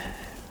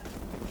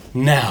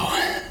 Now,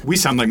 we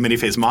sound like Minnie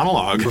Fay's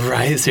monologue.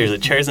 Right? Seriously,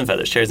 chairs and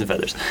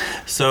feathers.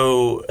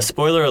 So,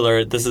 spoiler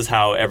alert, this is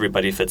how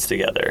everybody fits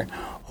together.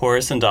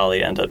 Horace and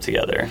Dolly end up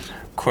together.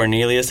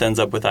 Cornelius ends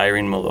up with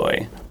Irene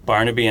Malloy.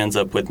 Barnaby ends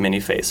up with Minnie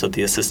Fay, so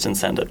the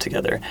assistants end up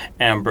together.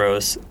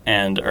 Ambrose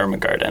and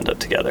Ermengarde end up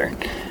together.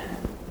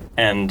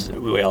 And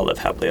we all live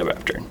happily ever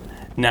after.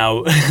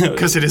 Now,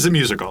 because it is a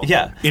musical.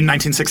 Yeah. In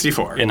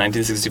 1964. In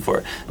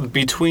 1964.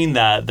 Between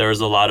that, there's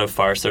a lot of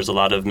farce. There's a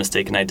lot of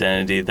mistaken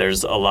identity.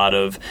 There's a lot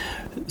of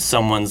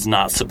someone's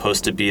not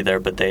supposed to be there,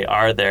 but they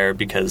are there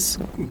because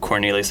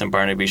Cornelius and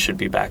Barnaby should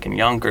be back in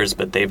Yonkers,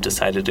 but they've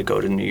decided to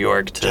go to New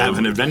York to have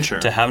an adventure.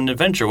 To have an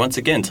adventure, once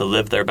again, to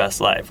live their best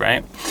life,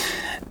 right?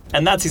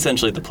 And that's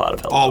essentially the plot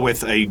of Hello. All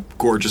with a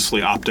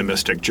gorgeously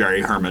optimistic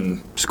Jerry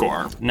Herman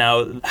score.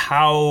 Now,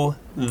 how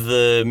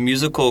the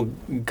musical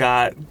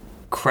got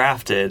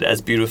crafted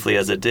as beautifully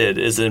as it did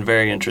is a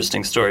very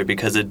interesting story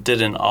because it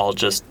didn't all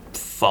just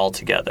fall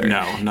together.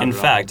 No, not in at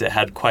all. fact, it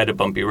had quite a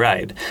bumpy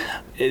ride.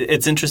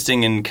 It's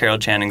interesting in Carol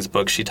Channing's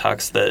book, she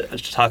talks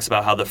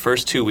about how the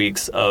first 2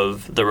 weeks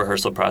of the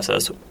rehearsal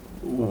process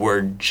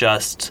were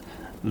just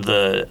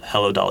the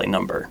Hello Dolly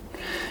number.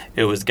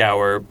 It was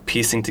Gower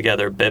piecing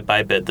together bit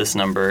by bit this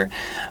number.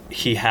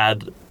 He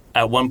had,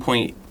 at one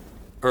point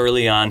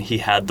early on, he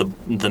had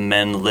the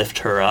men lift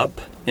her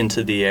up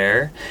into the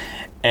air.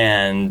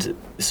 And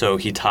so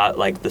he taught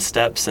like the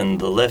steps and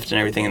the lift and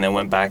everything, and then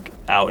went back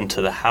out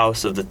into the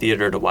house of the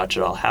theater to watch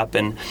it all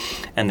happen.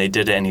 And they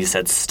did it, and he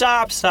said,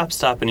 "Stop, stop,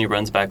 stop." And he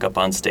runs back up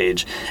on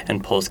stage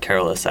and pulls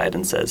Carol aside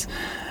and says,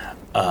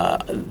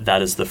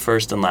 that is the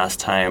first and last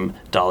time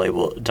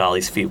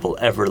Dolly's feet will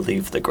ever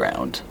leave the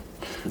ground.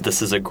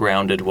 This is a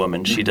grounded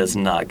woman. She does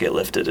not get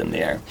lifted in the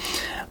air.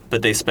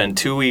 But they spent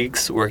 2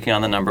 weeks working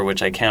on the number,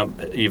 which I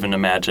can't even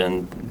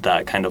imagine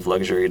that kind of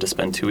luxury to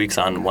spend 2 weeks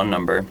on one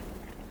number.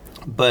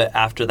 But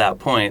after that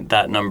point,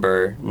 that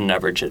number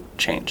never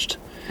changed.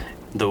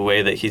 The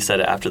way that he said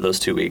it after those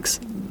 2 weeks.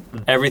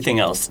 Everything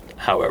else,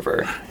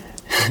 however,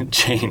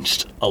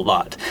 changed a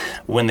lot.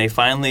 When they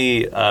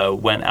finally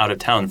went out of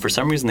town, for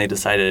some reason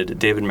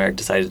David Merrick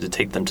decided to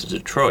take them to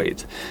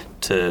Detroit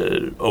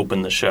to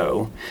open the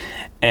show.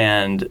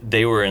 And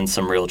they were in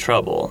some real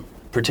trouble,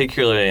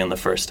 particularly in the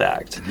first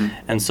act. Mm-hmm.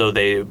 And so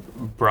they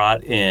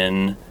brought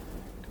in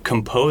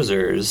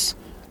composers,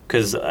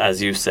 because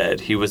as you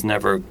said, he was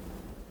never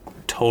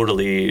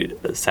totally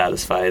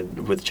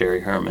satisfied with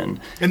Jerry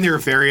Herman. And there are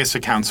various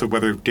accounts of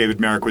whether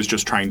David Merrick was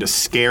just trying to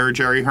scare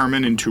Jerry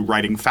Herman into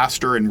writing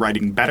faster and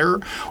writing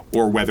better,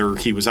 or whether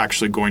he was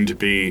actually going to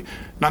be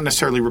not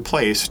necessarily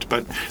replaced,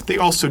 but they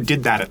also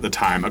did that at the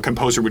time. A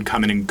composer would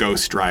come in and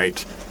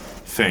ghostwrite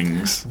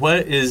things.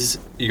 What is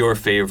your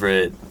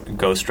favorite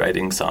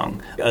ghostwriting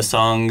song? A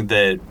song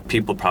that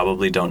people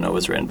probably don't know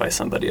was written by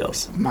somebody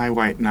else. My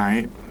White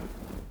Knight.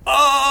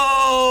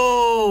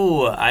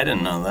 Oh! I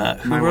didn't know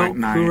that. Who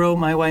wrote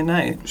My White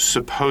Knight?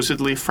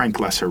 Supposedly Frank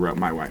Lesser wrote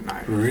My White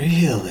Knight.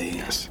 Really?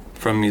 Yes.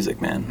 From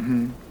Music Man.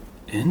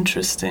 Mm-hmm.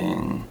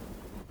 Interesting.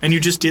 And you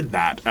just did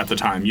that at the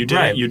time. You did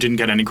right. it. You didn't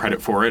get any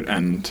credit for it,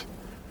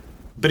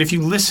 but if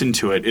you listen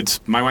to it, it's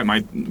My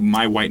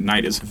White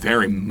Knight is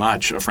very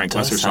much a Frank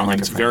Lesser song. Like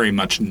it's very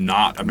much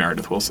not a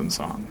Meredith Willson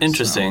song.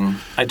 Interesting. So.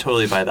 I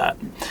totally buy that.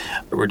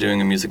 We're doing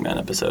a Music Man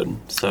episode,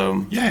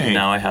 so Yay.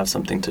 Now I have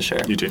something to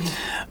share. You do.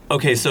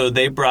 Okay, so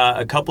they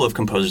brought a couple of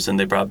composers in.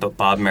 They brought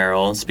Bob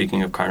Merrill,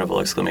 speaking of Carnival,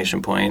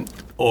 exclamation point.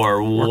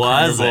 Or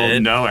was Carnival, it?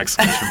 No,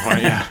 exclamation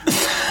point, yeah.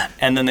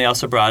 And then they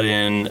also brought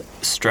in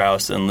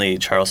Strauss and Lee,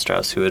 Charles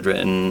Strauss, who had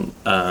written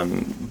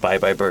Bye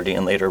Bye Birdie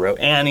and later wrote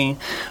Annie,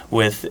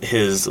 with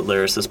his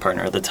lyricist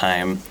partner at the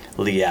time,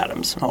 Lee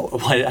Adams. Oh,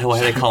 why did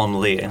I call him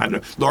Lee? I don't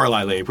know.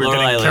 Lorelei Lee.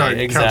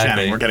 Exactly. Carol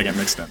Channing. We're getting it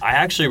mixed up. I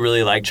actually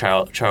really like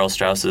Charles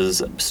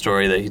Strauss's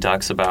story that he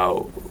talks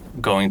about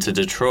going to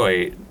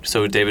Detroit.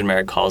 So David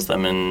Merrick calls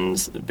them and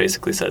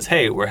basically says,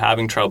 "Hey, we're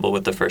having trouble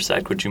with the first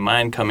act. Would you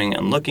mind coming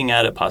and looking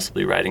at it,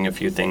 possibly writing a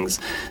few things,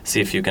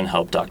 see if you can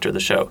help doctor the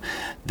show?"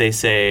 They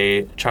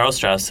say, Charles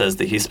Strauss says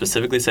that he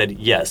specifically said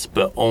yes,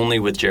 but only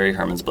with Jerry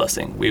Herman's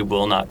blessing. We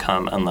will not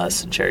come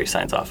unless Jerry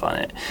signs off on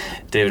it.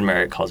 David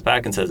Merrick calls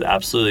back and says,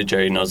 absolutely,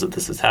 Jerry knows that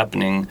this is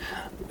happening.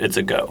 It's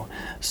a go.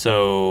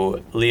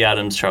 So Lee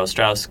Adams, Charles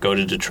Strauss go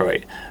to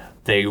Detroit.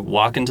 They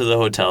walk into the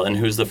hotel, and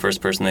who's the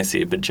first person they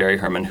see but Jerry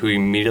Herman, who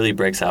immediately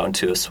breaks out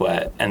into a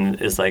sweat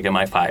and is like, "Am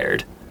I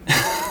fired?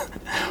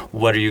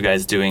 What are you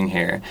guys doing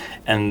here?"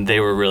 And they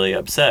were really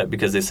upset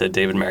because they said,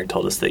 "David Merrick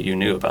told us that you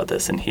knew about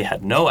this," and he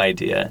had no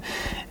idea.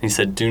 And he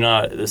said, "Do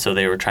not." So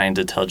they were trying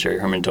to tell Jerry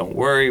Herman, "Don't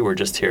worry, we're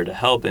just here to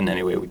help in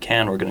any way we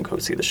can. We're going to go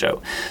see the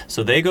show."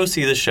 So they go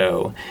see the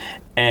show,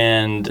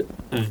 and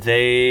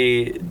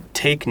they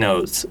take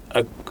notes.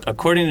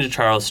 According to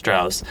Charles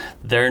Strauss,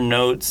 their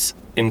notes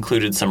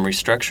included some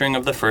restructuring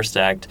of the first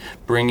act,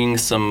 bringing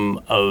some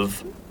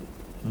of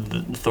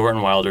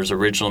Thornton Wilder's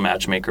original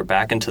Matchmaker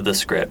back into the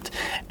script,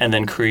 and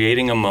then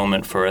creating a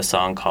moment for a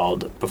song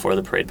called Before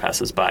the Parade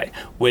Passes By,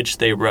 which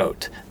they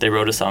wrote. They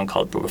wrote a song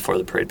called Before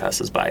the Parade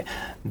Passes By.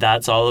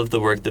 That's all of the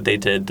work that they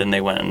did. Then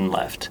they went and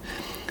left.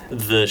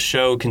 The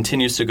show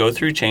continues to go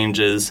through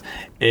changes.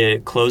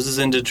 It closes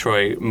in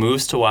Detroit,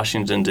 moves to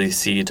Washington,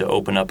 D.C. to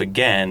open up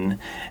again,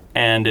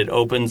 and it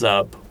opens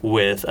up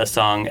with a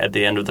song at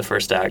the end of the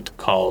first act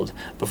called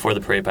Before the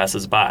Parade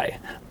Passes By.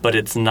 But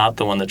it's not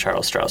the one that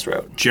Charles Strauss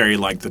wrote. Jerry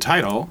liked the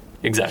title.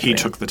 Exactly. He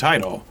took the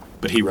title,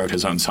 but he wrote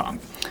his own song.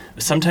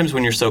 Sometimes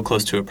when you're so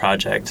close to a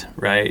project,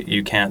 right,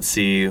 you can't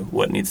see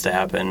what needs to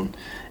happen.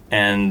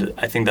 And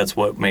I think that's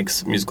what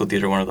makes musical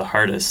theater one of the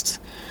hardest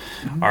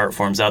art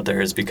forms out there,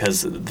 is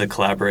because the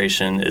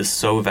collaboration is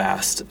so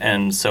vast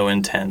and so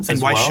intense. And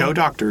why show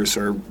doctors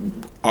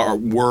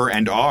were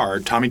and are.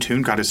 Tommy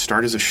Tune got his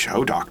start as a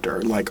show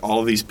doctor. Like, all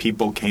of these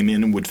people came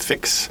in and would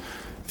fix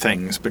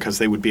things because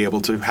they would be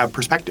able to have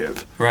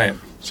perspective. Right.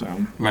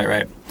 So.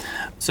 Right.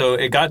 So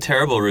it got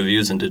terrible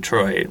reviews in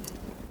Detroit.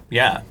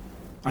 Yeah.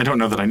 I don't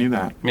know that I knew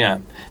that. Yeah.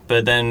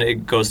 But then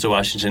it goes to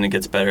Washington, it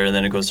gets better, and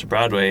then it goes to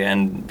Broadway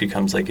and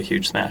becomes like a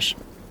huge smash.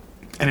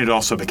 And it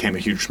also became a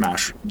huge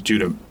smash due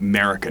to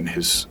Merrick and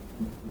his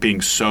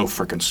being so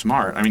freaking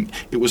smart. I mean,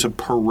 it was a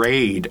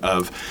parade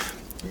of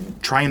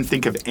try and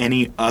think of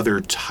any other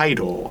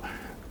title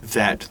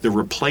that the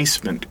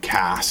replacement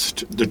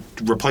cast, the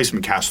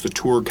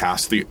tour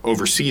cast, the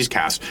overseas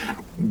cast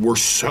were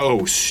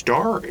so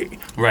starry.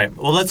 Right.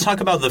 Well, let's talk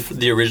about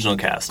the original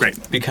cast.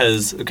 Great.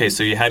 Because, okay,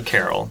 so you had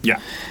Carol. Yeah.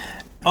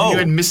 Oh. You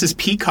had Mrs.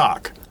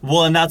 Peacock.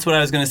 Well, and that's what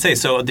I was going to say.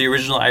 So the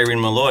original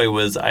Irene Malloy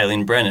was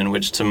Eileen Brennan,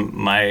 which to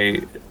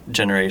my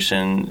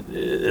generation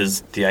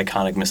is the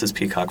iconic Mrs.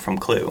 Peacock from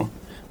Clue.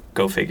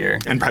 Go figure.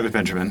 And Private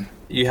Benjamin.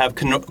 You have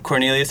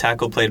Cornelius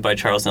Hackle, played by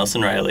Charles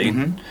Nelson Riley,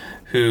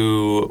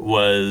 who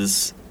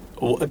was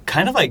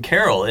kind of like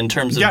Carol in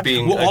terms of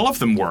being... Well, all of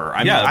them were.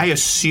 I mean, I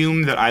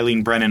assume that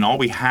Eileen Brennan, all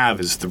we have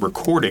is the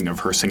recording of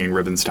her singing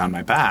Ribbons Down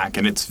My Back,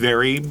 and it's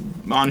very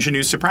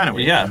ingenue soprano.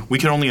 Yeah. We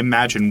can only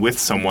imagine with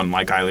someone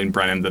like Eileen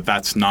Brennan that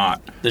that's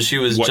not that she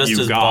was what just you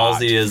as got.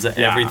 ballsy as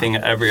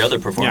every other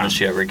performance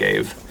she ever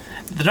gave.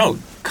 No,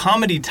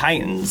 Comedy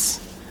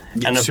Titans.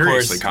 And of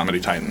seriously, course,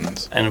 Comedy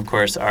Titans. And of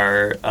course,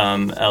 our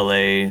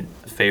L.A.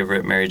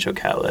 favorite, Mary Jo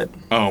Catlett.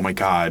 Oh my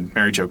God,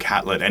 Mary Jo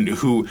Catlett. And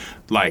who,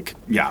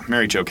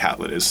 Mary Jo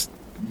Catlett is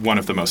one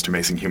of the most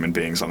amazing human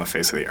beings on the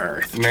face of the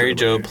earth. Mary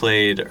Jo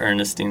played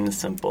Ernestine the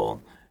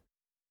Simple.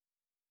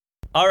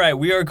 All right,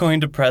 we are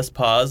going to press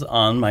pause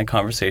on my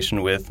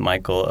conversation with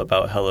Michael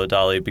about Hello,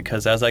 Dolly,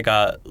 because as I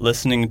got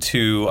listening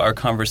to our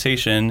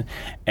conversation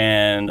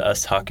and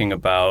us talking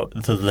about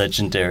the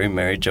legendary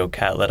Mary Jo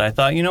Catlett, I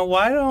thought,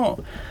 why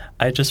don't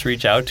I just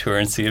reach out to her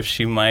and see if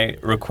she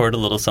might record a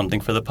little something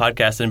for the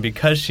podcast. And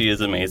because she is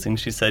amazing,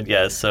 she said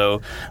yes.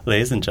 So,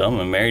 ladies and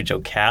gentlemen, Mary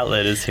Jo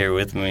Catlett is here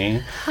with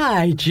me.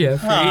 Hi,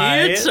 Jeffrey.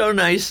 Hi. It's so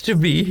nice to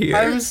be here.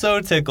 I'm so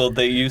tickled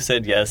that you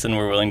said yes and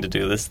were willing to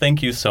do this.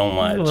 Thank you so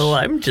much. Well,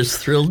 I'm just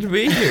thrilled to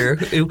be here.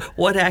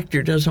 What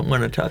actor doesn't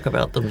want to talk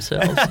about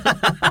themselves?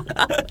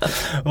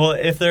 Well,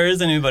 if there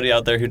is anybody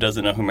out there who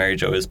doesn't know who Mary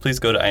Jo is, please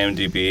go to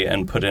IMDb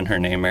and put in her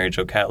name, Mary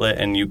Jo Catlett,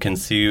 and you can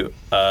see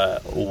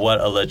what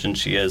a legend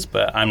she is.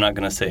 But I'm not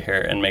going to sit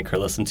here and make her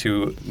listen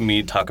to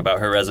me talk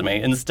about her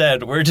resume.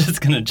 Instead, we're just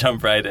going to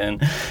jump right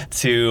in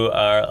to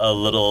a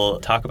little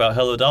talk about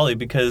Hello, Dolly,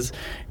 because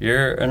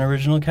you're an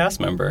original cast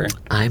member.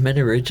 I'm an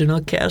original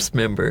cast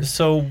member.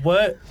 So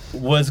what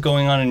was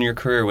going on in your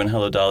career when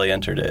Hello, Dolly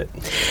entered it?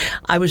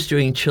 I was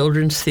doing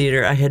children's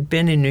theater. I had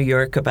been in New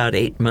York about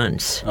 8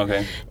 months.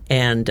 Okay.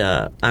 And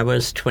I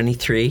was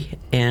 23,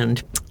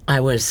 and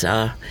I was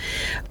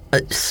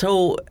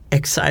so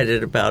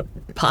excited about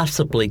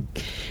possibly...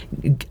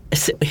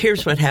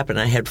 Here's what happened.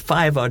 I had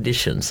 5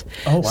 auditions.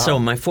 Oh, wow. So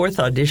my 4th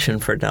audition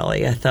for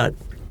Dolly, I thought,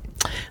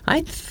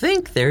 I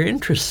think they're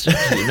interested,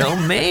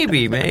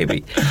 maybe.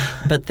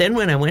 But then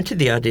when I went to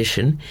the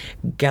audition,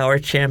 Gower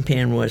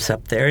Champion was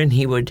up there, and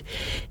he would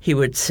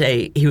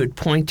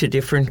point to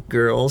different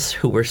girls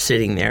who were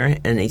sitting there,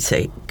 and he'd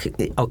say,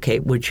 okay,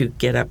 would you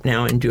get up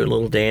now and do a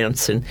little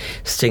dance and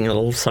sing a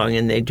little song?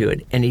 And they'd do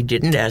it. And he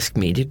didn't ask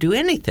me to do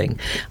anything.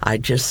 I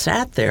just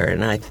sat there,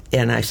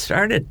 and I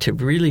started to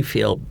really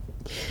feel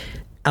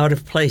out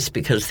of place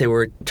because they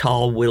were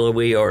tall,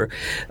 willowy, or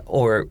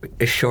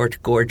short,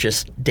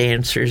 gorgeous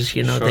dancers.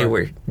 Sure. They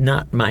were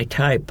not my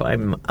type.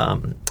 I'm a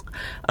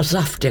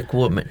Zoftic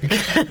woman.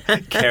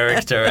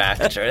 Character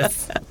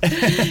actress.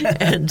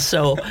 And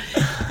so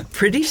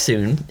pretty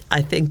soon,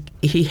 I think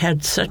he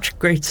had such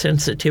great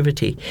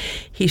sensitivity.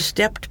 He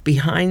stepped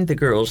behind the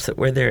girls that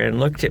were there and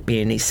looked at me,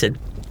 and he said,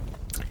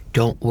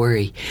 "Don't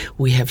worry,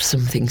 we have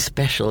something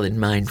special in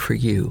mind for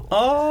you."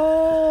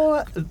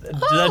 Oh, did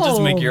that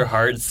just make your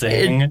heart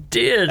sing? It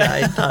did.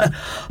 I thought,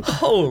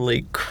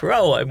 holy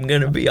crow, I'm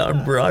going to be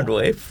on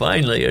Broadway.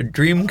 Finally, a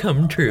dream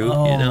come true.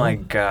 Oh, my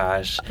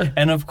gosh.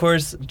 And of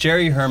course,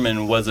 Jerry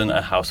Herman wasn't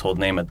a household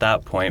name at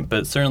that point,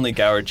 but certainly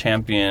Gower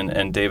Champion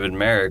and David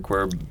Merrick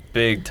were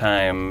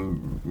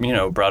big-time,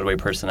 Broadway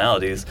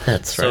personalities.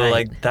 That's So,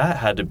 right. that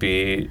had to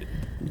be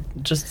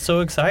just so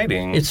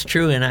exciting. It's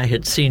true, and I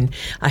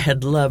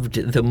had loved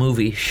the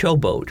movie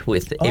Showboat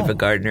with Ava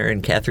Gardner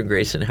and Kathryn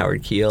Grace and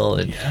Howard Keel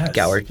and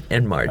Gower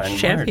and Marge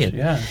Champion.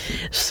 Yeah.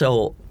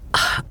 So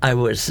I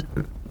was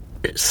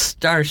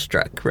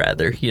starstruck,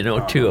 rather,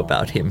 too,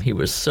 about him. He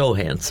was so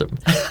handsome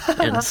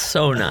and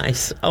so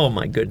nice. Oh,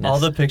 my goodness. All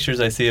the pictures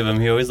I see of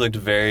him, he always looked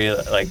very,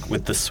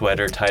 with the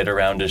sweater tied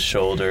around his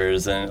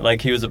shoulders and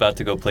like he was about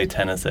to go play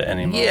tennis at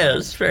any moment.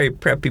 Yes, very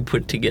preppy,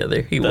 put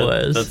together. He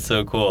was. That's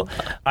so cool.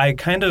 I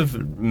kind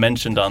of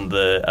mentioned on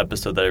the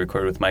episode that I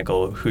recorded with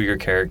Michael who your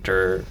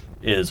character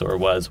is or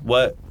was.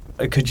 What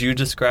could you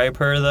describe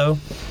her, though?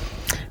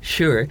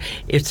 Sure.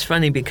 It's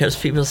funny because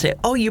people say,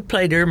 oh, you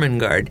played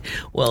Ermengarde.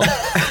 Well,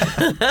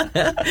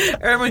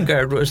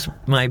 Ermengarde was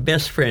my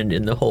best friend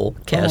in the whole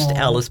cast,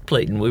 Alice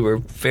Playton. We were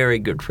very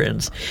good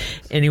friends.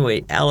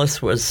 Anyway,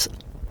 Alice was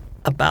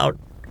about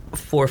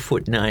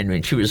 4'9"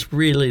 when she was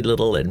really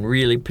little and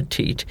really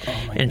petite,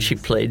 and she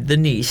played the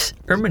niece,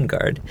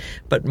 Ermengarde.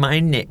 But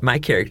my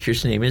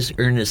character's name is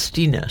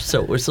Ernestina,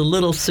 so it was a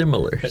little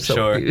similar. So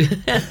Sure.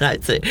 And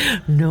I'd say,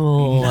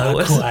 no, I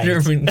wasn't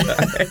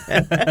Ermengarde.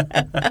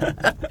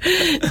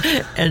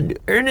 And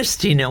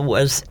Ernestina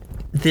was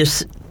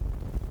this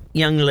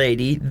young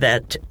lady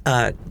that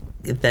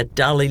that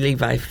Dolly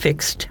Levi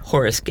fixed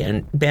Horace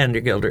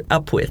Vandergilder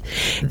up with.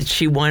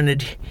 She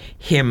wanted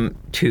him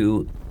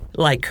to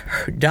like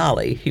her,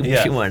 Dolly.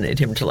 She wanted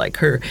him to like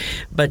her,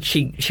 but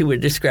she would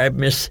describe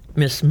Miss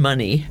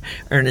Money,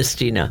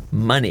 Ernestina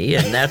Money,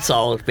 and that's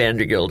all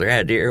Vandergilder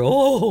had to hear.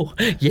 Oh,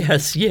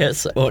 yes,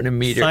 I want to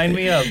meet her. Sign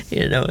me up.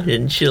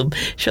 And she'll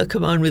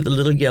come on with a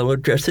little yellow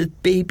dress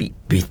with baby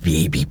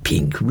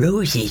pink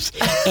roses,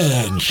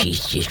 and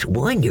she's just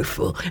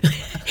wonderful.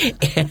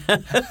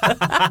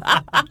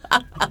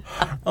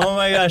 Oh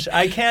my gosh,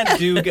 I can't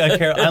do a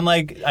Carol.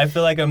 I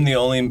feel like I'm the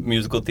only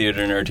musical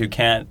theater nerd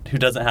who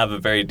doesn't have a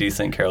very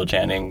decent Carol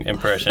Channing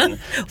impression.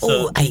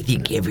 So. I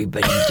think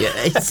everybody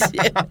does.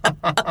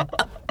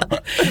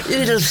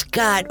 Little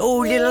Scott,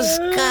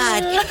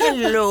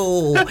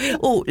 hello.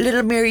 Oh,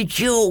 little Mary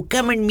Jo,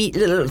 come and meet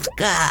little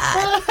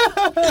Scott.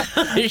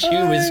 She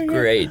was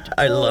great.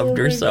 I loved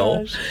her so.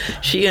 Gosh.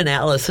 She and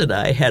Alice and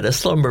I had a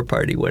slumber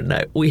party one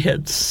night. We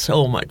had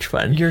so much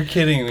fun. You're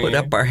kidding me. Put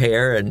up our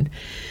hair and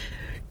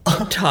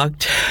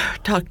talked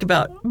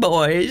about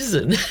boys,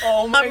 and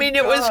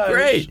it was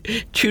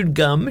great. Chewed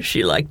gum.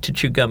 She liked to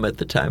chew gum at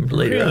the time.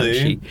 Later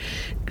on,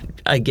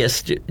 I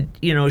guess,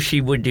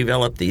 she would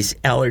develop these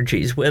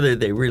allergies, whether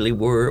they really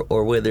were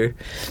or whether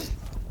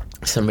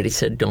somebody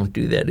said don't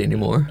do that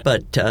anymore.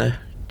 But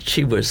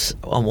she was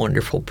a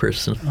wonderful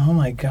person. Oh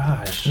my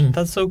gosh,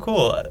 that's so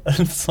cool!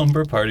 A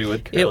slumber party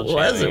with Carol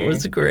Channing. It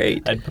was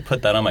great. I'd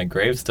put that on my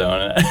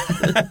gravestone.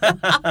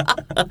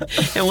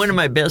 And one of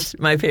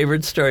my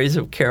favorite stories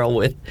of Carol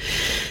with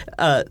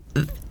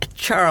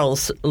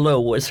Charles Lowe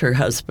was her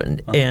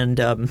husband,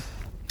 and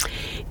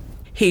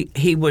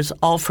he was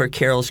all for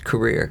Carol's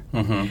career,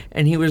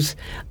 and he was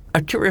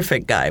a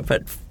terrific guy,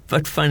 but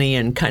funny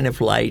and kind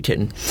of light,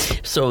 and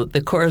so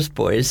the chorus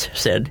boys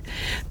said,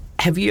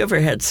 "Have you ever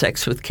had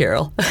sex with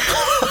Carol?"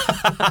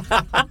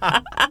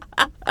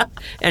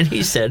 And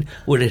he said,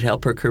 "Would it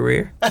help her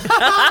career?"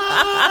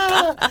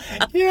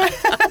 Yes.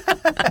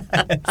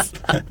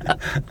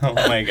 Oh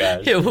my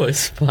gosh. It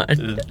was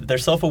fun. They're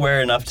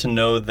self-aware enough to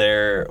know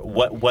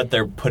what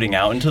they're putting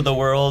out into the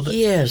world.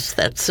 Yes,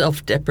 that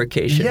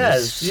self-deprecation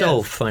is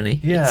so funny.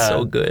 Yeah. It's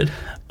so good.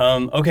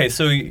 Okay,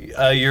 so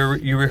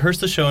you rehearse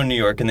the show in New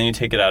York and then you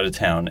take it out of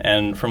town.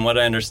 And from what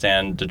I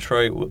understand,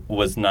 Detroit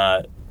was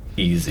not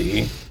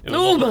easy.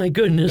 My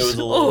goodness. It was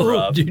a little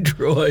rough.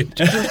 Detroit.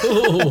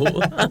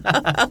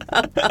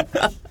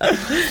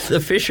 The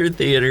Fisher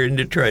Theater in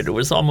Detroit, it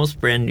was almost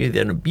brand new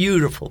then, a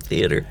beautiful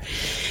theater.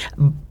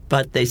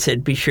 But they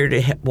said be sure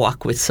to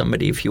walk with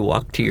somebody if you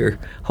walk to your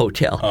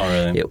hotel. Oh,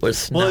 really? It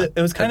was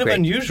kind of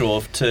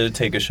unusual to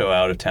take a show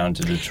out of town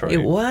to Detroit.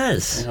 It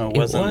was.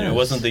 It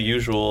wasn't the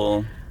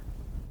usual.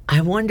 I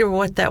wonder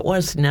what that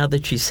was now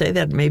that you say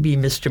that. Maybe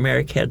Mr.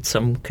 Merrick had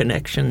some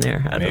connection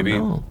there. I don't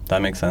know.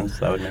 That makes sense.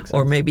 That would make sense.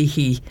 Or maybe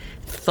he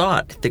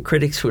thought the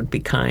critics would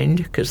be kind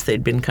because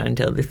they'd been kind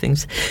to other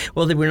things.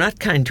 Well, they were not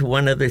kind to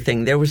one other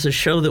thing. There was a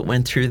show that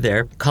went through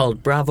there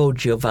called Bravo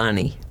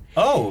Giovanni.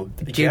 Oh,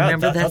 do you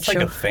remember that that's show?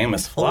 Like a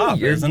famous flop,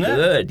 isn't it?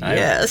 Good,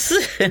 yes.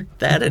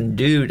 That and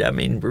Dude,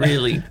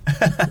 really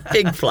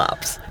big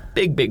flops.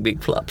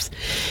 Big flops.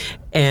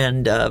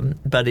 And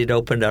but it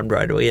opened on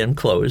Broadway and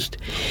closed.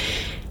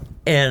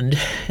 And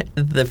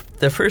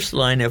the first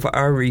line of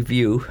our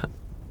review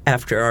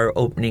after our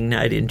opening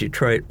night in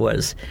Detroit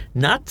was,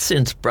 "Not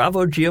since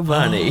Bravo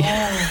Giovanni."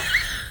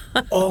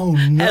 Oh,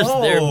 no. Has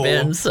there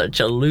been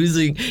such a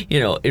losing,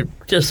 it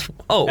just,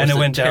 and it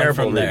went down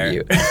terrible from there.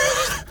 review.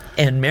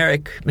 And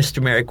Mr.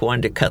 Merrick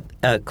wanted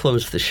to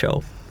close the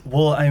show.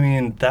 Well,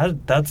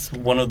 that's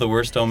one of the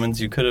worst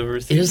omens you could have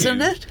received.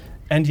 Isn't it?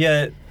 And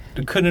yet,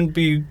 it couldn't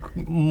be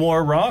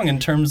more wrong in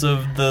terms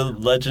of the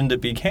legend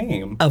it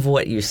became. Of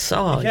what you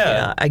saw,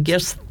 yeah. I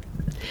guess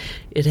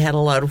it had a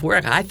lot of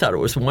work. I thought it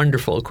was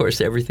wonderful. Of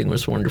course, everything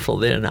was wonderful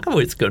then. I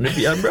was going to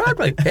be on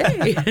Broadway.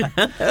 Hey.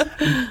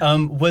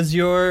 Was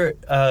your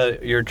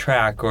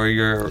track or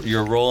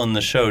your role in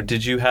the show,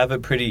 did you have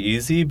it pretty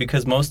easy?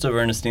 Because most of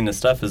Ernestina's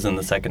stuff is in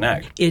the second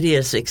act. It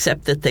is,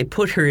 except that they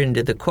put her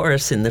into the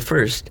chorus in the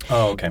first.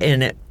 Oh, okay.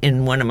 And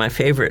in one of my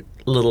favorite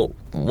little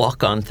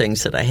walk-on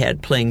things that I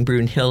had, playing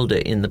Brunhilde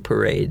in the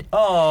parade.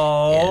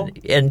 Oh!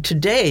 And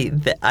today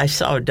I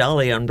saw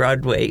Dolly on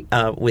Broadway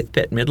with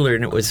Bette Midler,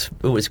 and it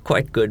was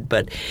quite good.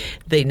 But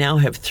they now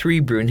have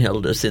 3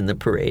 Brunhildes in the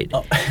parade.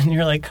 Oh, and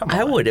you're like, come on!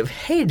 I would have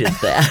hated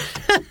that.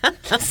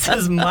 This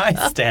is my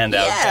standout,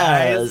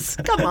 yes,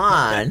 guys. Come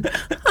on.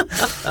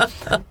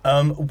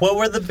 What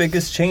were the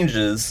biggest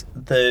changes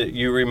that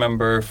you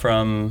remember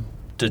from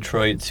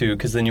Detroit too?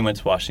 Because then you went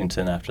to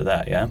Washington after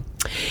that, yeah?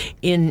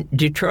 In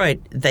Detroit,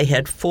 they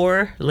had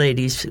 4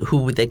 ladies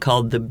who they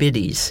called the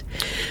biddies,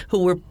 who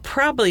were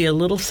probably a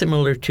little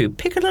similar to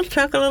Pick a Little,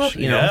 Tuck a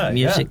Little,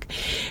 music,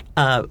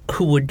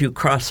 who would do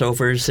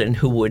crossovers and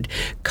who would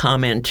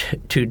comment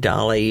to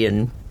Dolly.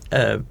 And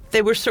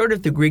they were sort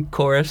of the Greek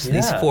chorus,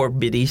 these 4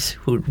 biddies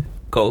who'd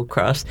go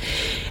across.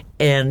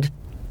 And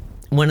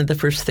one of the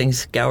first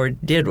things Gower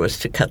did was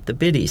to cut the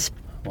biddies.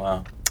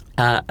 Wow.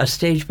 a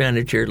stage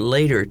manager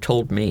later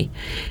told me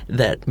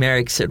that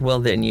Merrick said, well,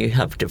 then you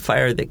have to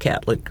fire the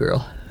Catlett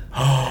girl.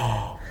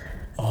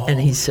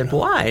 And he said,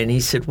 why? And he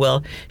said,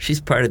 well,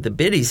 she's part of the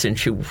biddies and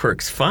she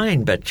works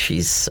fine, but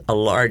she's a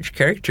large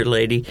character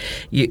lady.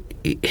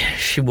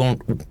 She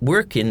won't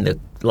work in the,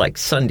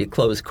 Sunday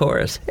clothes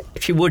chorus.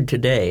 She would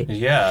today.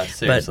 Yeah,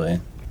 seriously.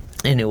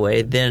 But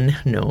anyway, then,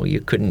 no, you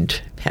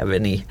couldn't have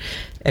any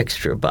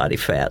extra body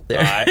fat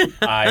there.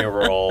 I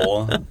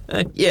roll.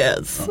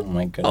 Yes. Oh,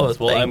 my goodness.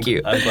 Oh, thank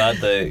you. I'm glad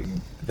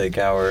that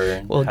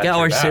Gower Well, had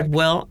Gower your back. said,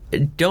 well,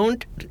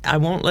 I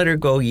won't let her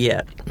go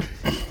yet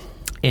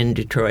in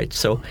Detroit.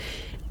 So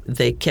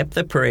they kept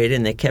the parade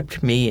and they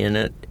kept me in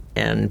it.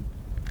 And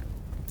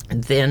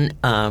then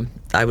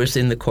I was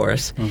in the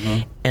chorus.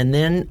 Mm-hmm. And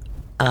then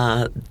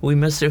we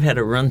must have had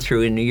a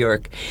run-through in New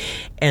York.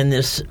 And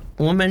this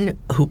woman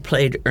who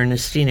played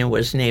Ernestina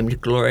was named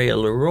Gloria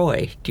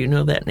Leroy. Do you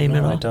know that name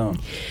at all? No, I don't.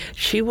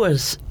 She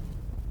was,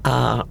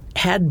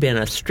 had been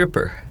a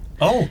stripper.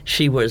 Oh.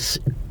 She was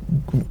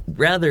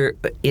rather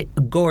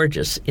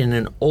gorgeous in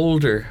an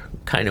older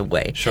kind of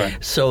way. Sure.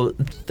 So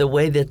the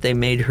way that they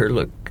made her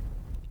look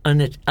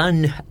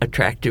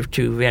unattractive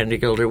to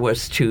Vandergilder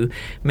was to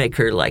make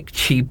her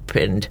cheap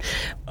and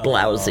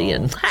blousy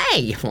and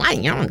hey,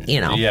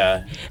 you know.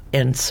 Yeah.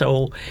 And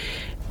so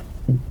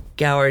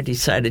Gower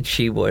decided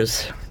she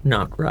was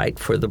not right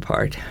for the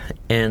part,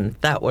 and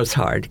that was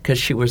hard because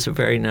she was a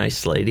very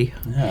nice lady.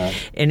 Yeah.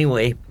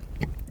 Anyway,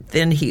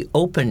 then he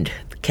opened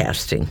the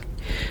casting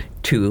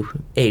to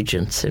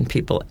agents and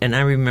people, and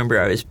I remember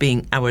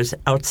I was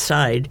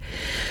outside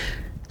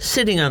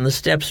sitting on the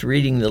steps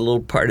reading the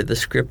little part of the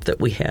script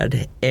that we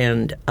had,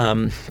 and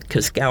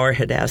because Gower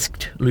had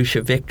asked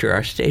Lucia Victor,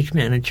 our stage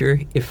manager,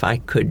 if I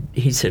could,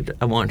 he said,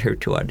 I want her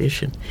to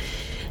audition.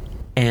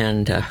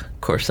 And, of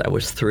course, I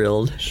was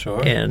thrilled.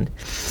 Sure. And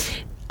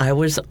I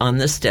was on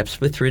the steps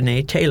with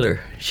Renee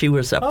Taylor. She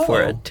was up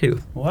for it, too.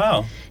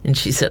 Wow. And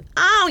she said,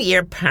 oh,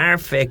 you're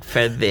perfect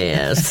for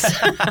this.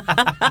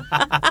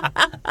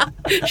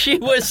 She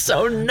was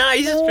so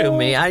nice to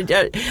me.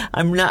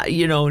 I'm not,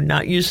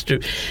 not used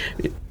to,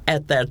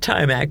 at that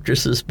time,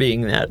 actresses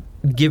being that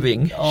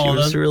giving. Oh, she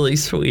was really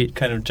sweet.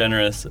 Kind of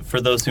generous.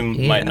 For those who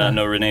might not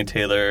know, Renee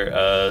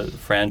Taylor,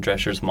 Fran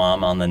Drescher's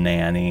mom on The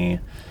Nanny.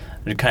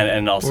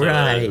 And also,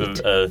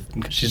 right.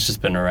 She's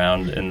just been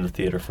around in the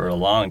theater for a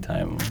long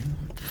time.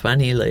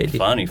 Funny lady.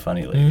 Funny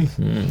lady.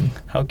 Mm-hmm.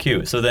 How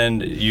cute. So then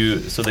you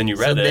read it. So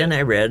then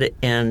I read it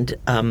and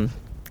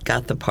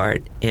got the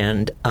part,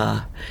 and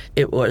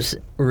it was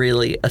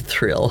really a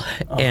thrill.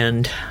 Oh.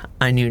 And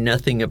I knew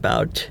nothing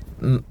about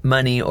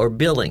money or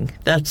billing.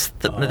 That's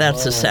the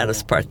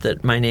saddest part,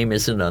 that my name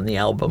isn't on the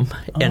album,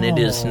 and it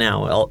is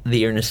now.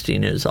 The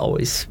Ernestina is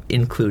always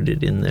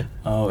included in the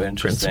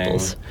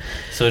principals.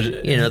 So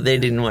they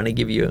didn't want to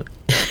give you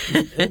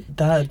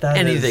that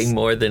anything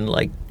more than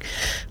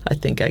I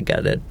think I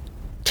got a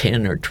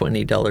 $10 or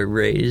 $20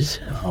 raise.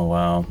 Oh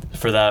wow!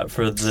 For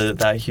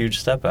that huge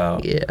step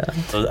out. Yeah.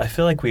 So I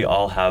feel like we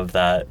all have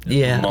that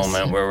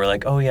moment where we're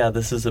like, oh yeah,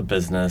 this is a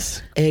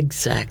business.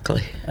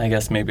 Exactly. I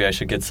guess maybe I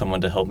should get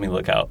someone to help me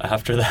look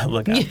after that.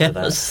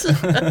 Yes.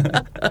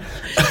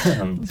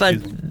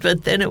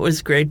 But then it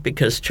was great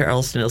because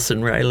Charles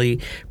Nelson Riley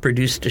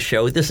produced a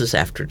show. This is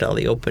after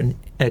Dolly opened,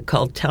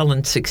 called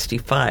Talent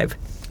 65.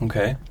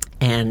 Okay.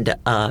 And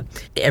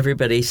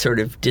everybody sort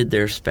of did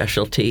their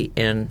specialty,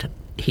 and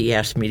he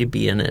asked me to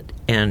be in it,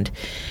 and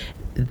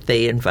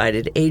they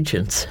invited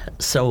agents.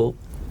 So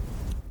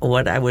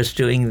what I was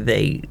doing,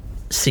 they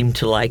seemed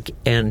to like,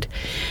 and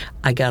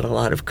I got a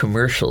lot of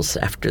commercials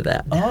after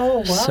that. Oh,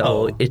 wow.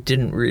 So it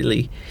didn't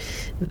really,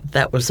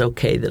 that was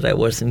okay that I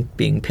wasn't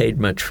being paid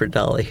much for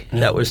Dolly.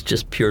 Yeah. That was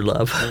just pure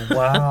love.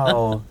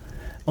 Wow.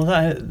 Well,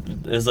 that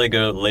is like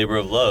a labor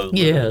of love.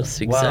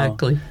 Yes,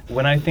 exactly. Wow.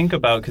 When I think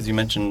about, because you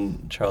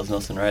mentioned Charles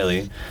Nelson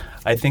Riley,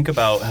 I think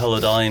about Hello,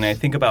 Dolly, and I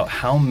think about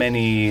how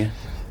many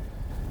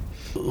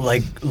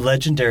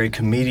legendary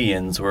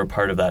comedians were a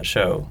part of that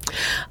show.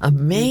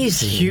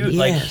 Amazing.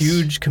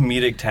 Huge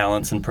comedic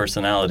talents and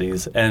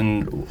personalities.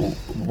 And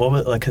what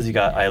was because you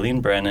got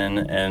Eileen Brennan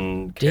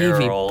and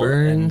Carol, Davy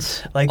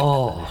Burns.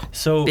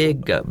 So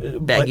big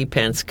baggy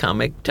pants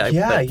comic type.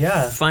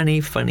 Yeah.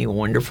 Funny,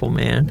 wonderful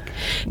man.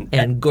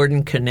 And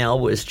Gordon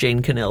Connell was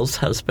Jane Connell's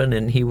husband,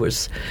 and he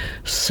was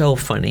so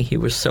funny. He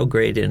was so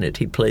great in it.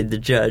 He played the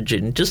judge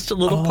in just a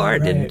little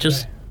part, and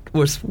just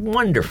was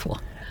wonderful.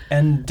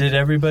 And did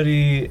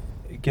everybody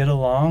get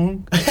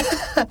along?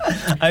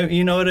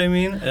 You know what I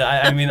mean?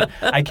 I mean,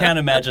 I can't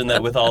imagine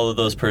that with all of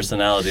those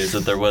personalities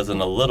that there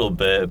wasn't a little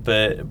bit,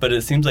 but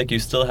it seems like you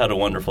still had a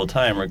wonderful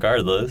time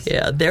regardless.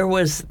 Yeah, there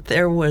was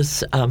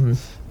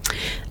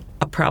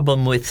a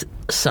problem with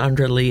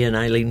Sandra Lee and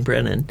Eileen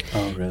Brennan,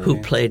 who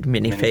played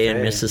Minnie Fay and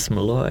Mrs.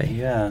 Malloy.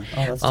 Yeah.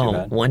 Oh, that's too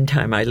bad. One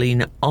time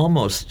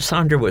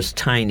Sandra was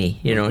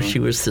tiny. She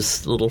was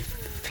this little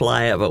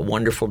fly of a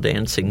wonderful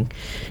dancing,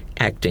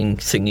 acting,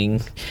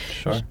 singing.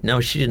 Sure. No,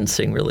 she didn't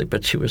sing really,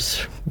 but she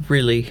was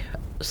really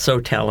so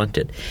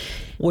talented.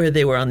 where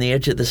they were on the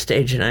edge of the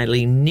stage, and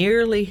Eileen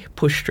nearly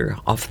pushed her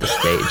off the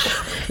stage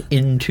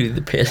into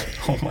the pit.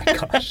 Oh, my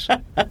gosh.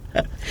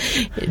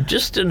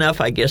 Just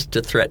enough, I guess,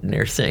 to threaten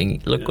her,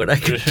 saying, look what I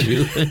could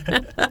do.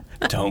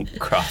 Don't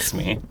cross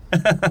me.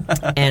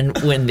 And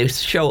when the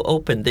show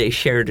opened, they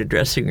shared a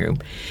dressing room.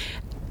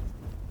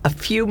 A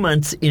few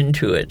months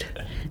into it,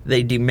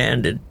 they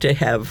demanded to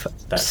have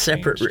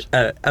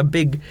a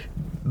big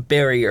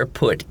barrier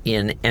put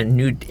in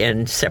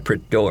and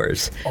separate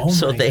doors.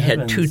 So they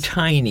had 2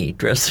 tiny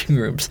dressing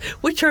rooms,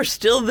 which are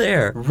still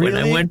there. Really?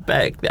 When I went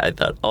back, I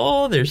thought,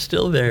 they're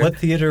still there. What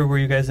theater were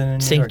you guys in New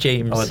York? St.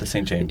 James. Oh, at the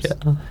St. James.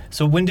 Yeah.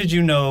 So when did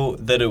you know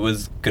that it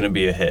was going to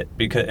be a hit?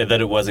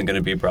 That it wasn't going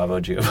to be Bravo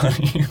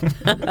Giovanni?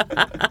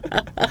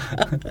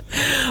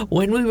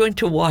 When we went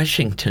to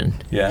Washington,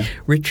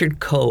 Richard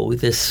Coe,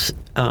 this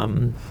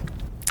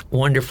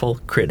wonderful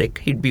critic.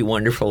 He'd be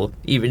wonderful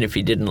even if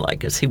he didn't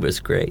like us. He was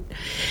great.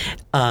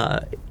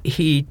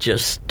 He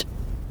just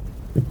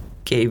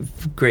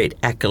gave great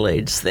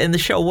accolades. And the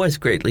show was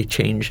greatly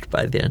changed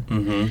by then.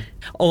 Mm-hmm.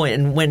 Oh,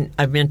 and when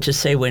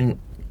Mr.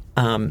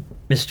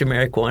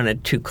 Merrick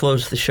wanted to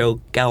close the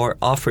show, Gower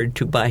offered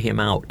to buy him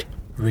out.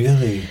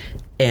 Really?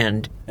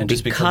 And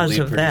because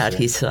of that,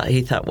 he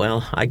thought,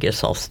 well, I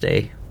guess I'll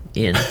stay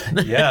in.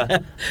 Yeah.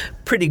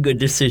 Pretty good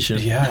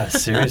decision. Yeah,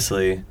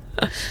 seriously.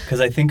 Because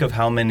I think of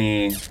how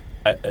many...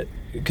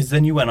 Because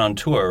then you went on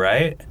tour,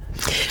 right?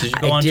 Did you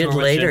go on tour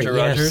with Ginger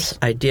Rogers? Yes,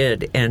 I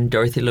did. And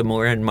Dorothy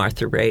Lamour and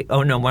Martha Raye.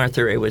 Oh, no,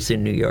 Martha Raye was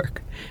in New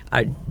York.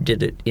 I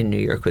did it in New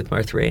York with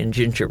Martha Raye and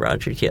Ginger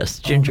Rogers. Yes,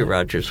 Ginger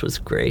Rogers was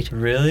great.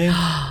 Really?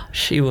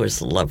 She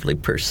was a lovely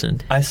person.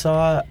 I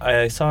saw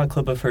a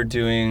clip of her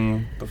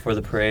doing Before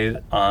the Parade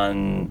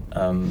on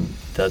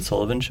the Ed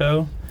Sullivan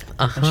Show.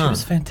 And she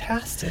was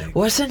fantastic.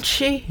 Wasn't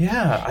she?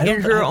 Yeah.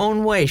 In her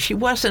own way. She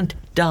wasn't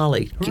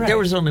Dolly. Right. There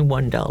was only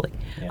one Dolly,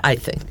 I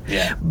think.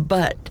 Yeah.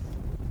 But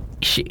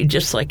she,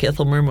 just like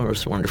Ethel Merman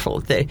was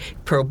wonderful.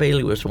 Pearl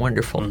Bailey was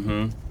wonderful.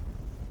 Mm-hmm.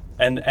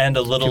 And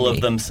a little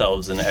of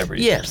themselves in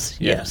everything.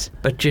 Yes.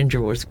 But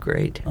Ginger was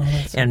great.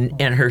 And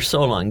her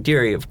So Long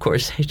Dearie, of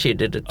course, she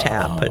did a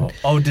tap. Did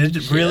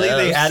really? Yes,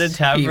 they added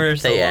tap for her?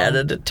 They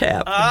added a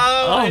tap.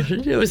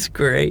 It was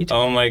great.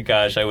 Oh, my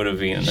gosh. I would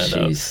have eaten it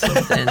up.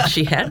 And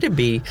she had to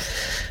be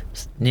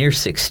near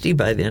 60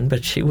 by then,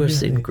 but she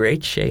was in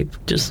great shape.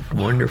 Just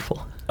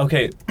wonderful.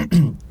 Okay.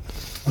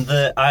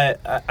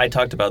 I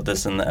talked about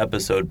this in the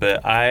episode,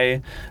 but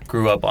I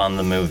grew up on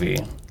the movie.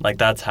 Like,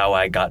 that's how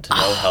I got to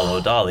know Hello,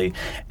 Dolly.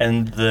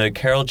 And the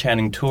Carol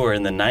Channing tour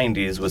in the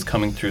 90s was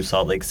coming through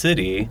Salt Lake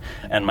City,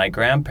 and my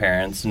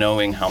grandparents,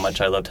 knowing how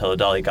much I loved Hello,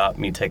 Dolly, got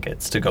me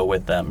tickets to go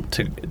with them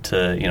to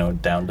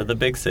down to the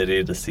big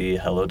city to see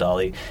Hello,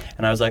 Dolly.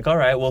 And I was like, all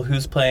right, well,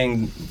 who's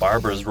playing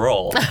Barbara's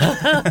role?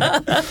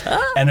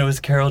 And it was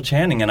Carol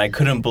Channing, and I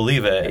couldn't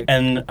believe it.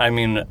 And, I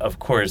mean, of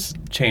course,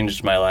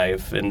 changed my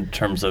life in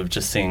terms of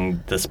just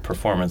seeing this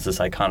performance, this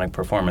iconic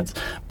performance.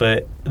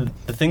 But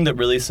the thing that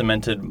really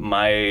cemented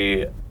my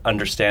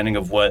understanding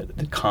of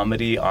what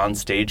comedy on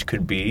stage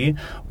could be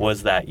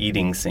was that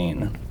eating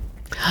scene.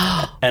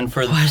 And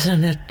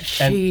wasn't it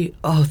the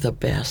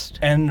best?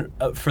 And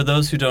for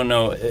those who don't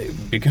know,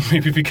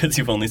 maybe because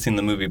you've only seen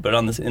the movie, but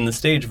in the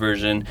stage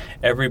version,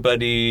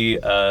 everybody,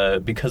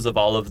 because of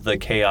all of the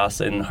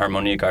chaos in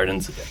Harmonia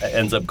Gardens,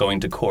 ends up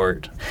going to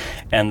court,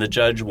 and the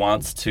judge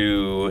wants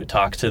to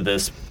talk to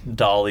this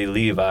Dolly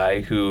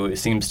Levi, who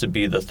seems to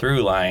be the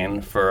through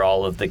line for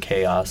all of the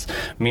chaos.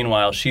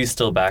 Meanwhile, she's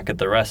still back at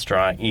the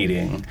restaurant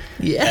eating.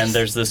 Yes. And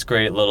there's this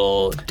great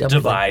little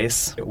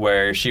device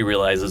where she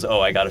realizes,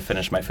 I got to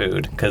finish my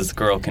food because the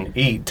girl can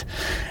eat.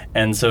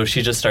 And so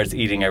she just starts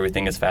eating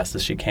everything as fast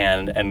as she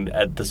can, and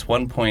at this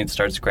one point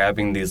starts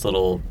grabbing these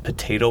little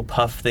potato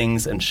puff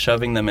things and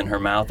shoving them in her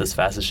mouth as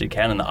fast as she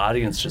can, and the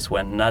audience just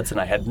went nuts, and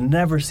I had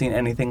never seen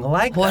anything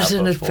like that before.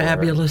 Wasn't it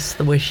fabulous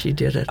the way she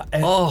did it?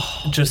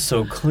 Just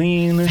so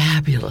clean.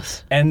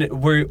 Fabulous. And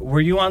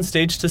were you on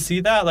stage to see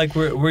that? Like,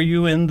 were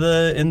you in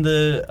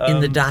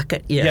the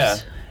docket? Yes. Yeah.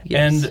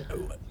 Yes.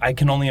 And I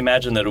can only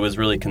imagine that it was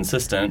really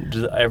consistent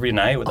every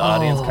night with the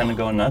audience kind of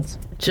going nuts.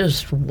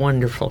 Just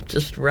wonderful.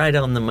 Just right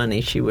on the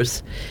money.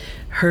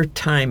 Her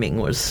timing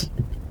was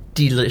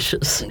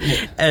delicious.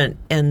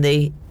 And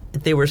they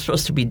were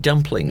supposed to be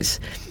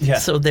dumplings. Yeah.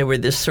 So they were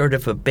this sort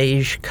of a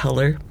beige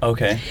color.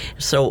 Okay.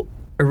 So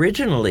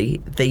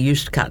originally they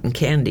used cotton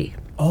candy.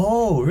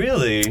 Oh,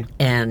 really?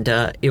 And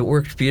it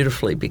worked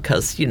beautifully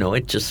because,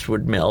 it just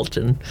would melt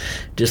and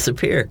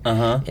disappear.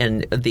 Uh-huh.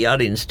 And the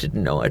audience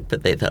didn't know it,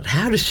 but they thought,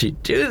 how does she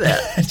do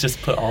that?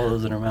 Just put all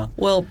those in her mouth.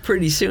 Well,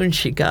 pretty soon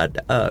she got,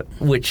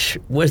 which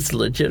was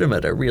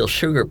legitimate, a real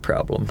sugar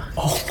problem.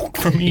 Oh,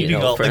 from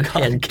eating all the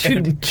cotton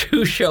candy. And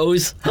two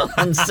shows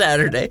on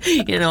Saturday,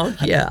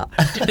 yeah.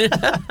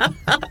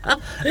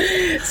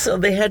 So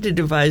they had to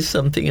devise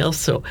something else.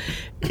 So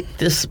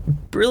this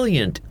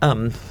brilliant...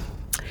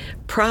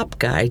 prop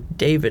guy,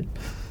 David,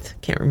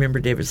 can't remember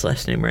David's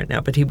last name right now,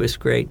 but he was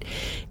great.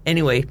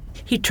 Anyway,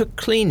 he took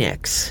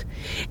Kleenex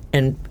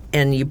and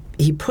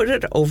he put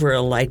it over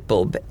a light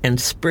bulb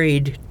and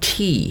sprayed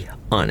tea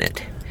on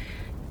it.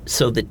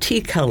 So the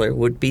tea color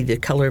would be the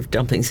color of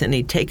dumplings, and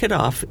he'd take it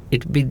off.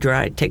 It'd be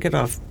dry. Take it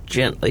off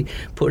gently,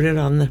 put it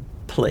on the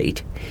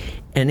plate,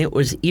 and it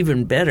was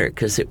even better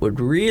because it would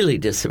really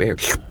disappear.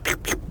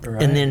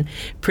 Right. And then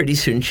pretty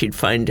soon she'd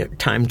find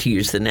time to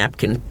use the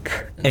napkin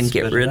and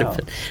get rid of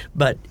it.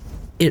 But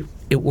it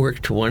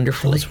worked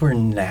wonderfully. Those were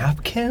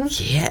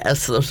napkins?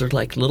 Yes, those are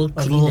like little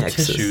Kleenexes. Little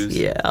tissues.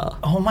 Yeah.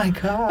 Oh my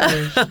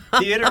gosh.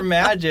 Theater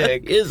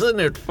magic. Isn't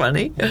it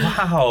funny?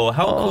 Wow,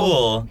 how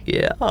cool.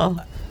 Yeah.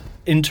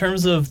 In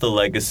terms of the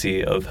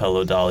legacy of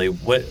Hello Dolly,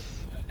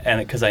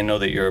 and because I know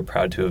that you're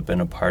proud to have been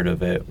a part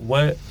of it,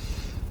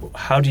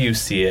 how do you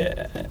see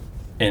it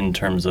in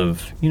terms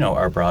of,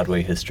 our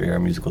Broadway history, our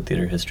musical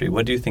theater history?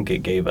 What do you think it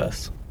gave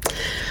us?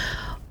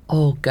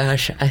 Oh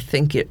gosh, I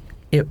think it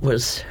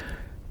was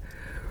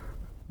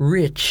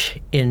rich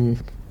in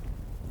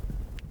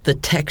the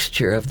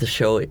texture of the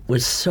show. It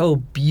was so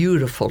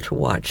beautiful to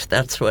watch.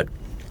 That's what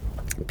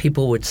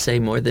people would say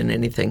more than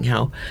anything,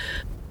 how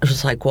it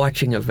was like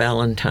watching a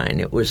Valentine.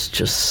 It was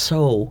just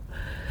so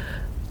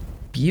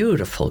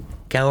beautiful.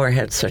 Gower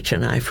had such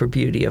an eye for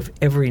beauty of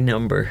every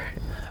number.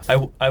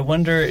 I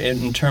wonder,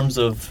 in terms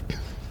of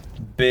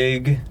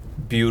big,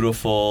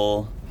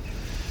 beautiful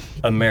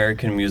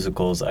American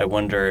musicals, I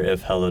wonder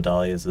if Hello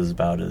Dolly is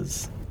about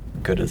as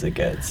good as it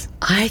gets.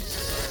 I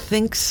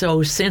think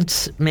so,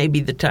 since maybe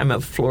the time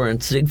of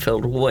Florence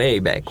Ziegfeld way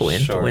back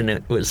when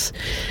it was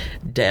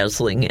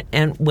dazzling.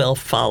 And,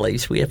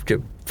 Follies, we have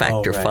to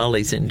factor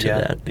Follies into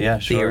that. Yeah,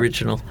 sure. The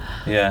original.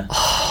 Yeah.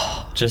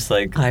 Just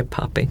like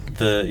eye-popping.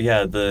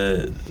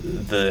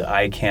 The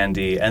eye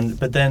candy.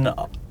 But then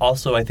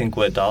also I think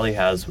what Dolly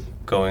has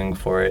going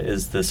for it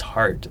is this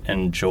heart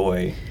and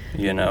joy,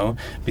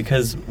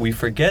 because we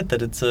forget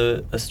that it's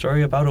a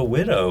story about a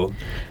widow.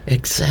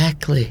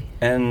 Exactly.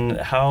 And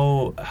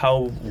how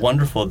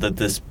wonderful that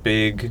this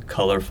big,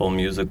 colorful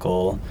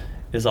musical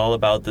is all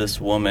about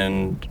this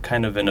woman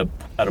kind of at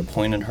a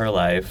point in her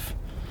life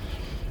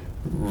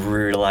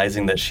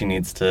realizing that she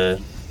needs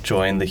to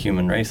join the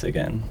human race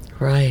again.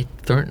 Right.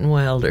 Thornton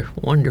Wilder.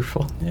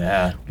 Wonderful.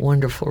 Yeah.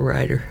 Wonderful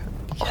writer.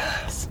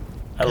 Yes.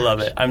 I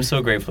love it. I'm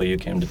so grateful you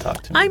came to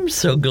talk to me. I'm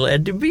so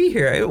glad to be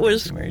here. It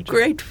was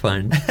great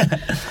fun.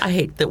 I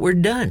hate that we're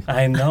done.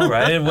 I know,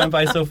 right? It went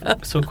by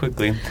so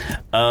quickly.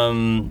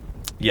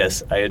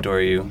 Yes, I adore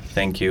you.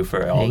 Thank you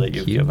for all that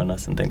you've given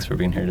us, and thanks for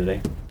being here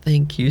today.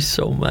 Thank you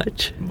so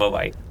much.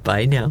 Bye-bye.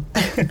 Bye now.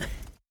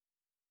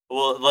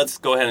 Well, let's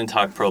go ahead and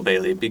talk Pearl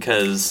Bailey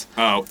because...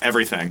 Oh,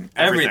 everything.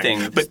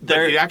 But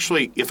it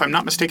actually, if I'm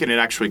not mistaken, it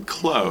actually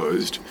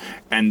closed,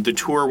 and the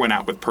tour went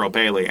out with Pearl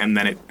Bailey, and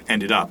then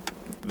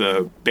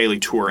the Bailey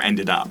tour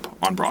ended up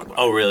on Broadway.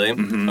 Oh, really?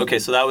 Mm-hmm. Okay,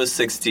 so that was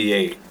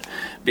 68.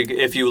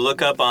 If you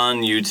look up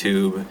on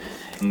YouTube...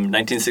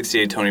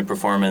 1968 Tony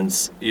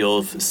performance,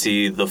 you'll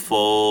see the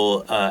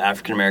full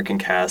African-American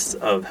cast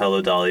of Hello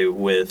Dolly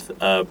with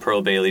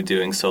Pearl Bailey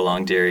doing So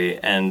Long Dearie,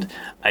 and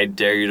I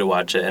dare you to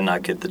watch it and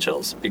not get the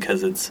chills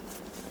because it's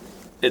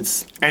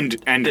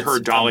her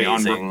Dolly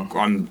amazing.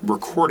 on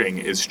recording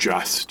is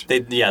just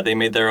they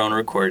made their own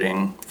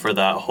recording for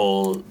that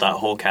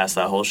whole cast,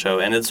 that whole show,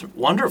 and it's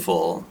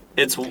wonderful.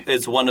 It's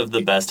one of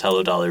the best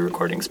Hello Dolly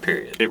recordings,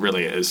 period. It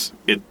really is.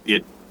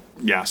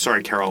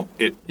 Sorry, Carol.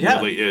 It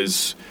really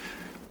is.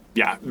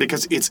 Yeah,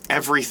 because it's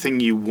everything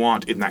you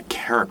want in that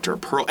character.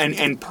 Pearl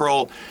and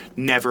Pearl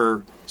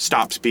never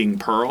stops being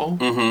Pearl,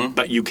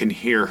 but you can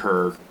hear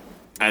her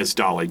as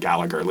Dolly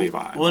Gallagher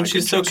Levi. Well, and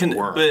she's so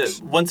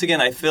but once again,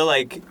 I feel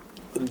like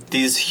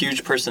these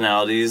huge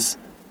personalities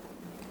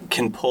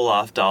can pull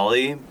off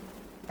Dolly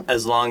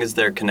as long as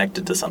they're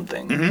connected to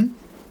something.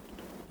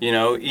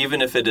 Mm-hmm.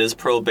 Even if it is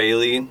Pearl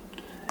Bailey,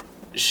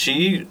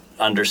 she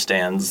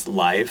understands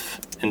life,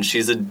 and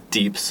she's a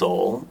deep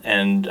soul,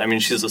 and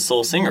she's a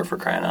soul singer, for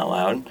crying out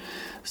loud.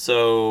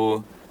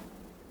 So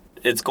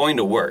it's going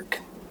to work.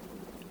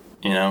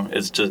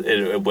 It's just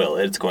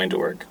it's going to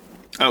work.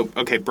 Oh,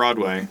 okay,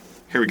 Broadway.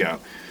 Here we go.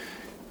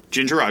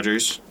 Ginger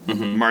Rogers,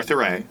 Martha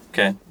Ray,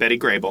 Betty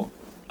Grable.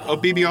 Oh,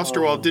 B.B.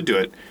 Osterwald did do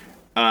it.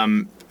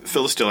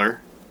 Phyllis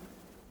Diller,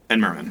 and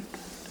Merman.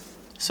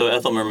 So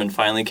Ethel Merman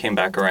finally came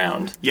back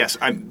around. Yes,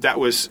 that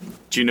was.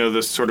 Do you know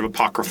this sort of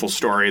apocryphal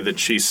story that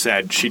she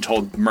said she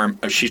told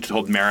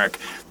Merrick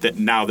that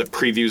now that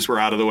previews were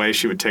out of the way,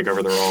 she would take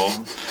over the role.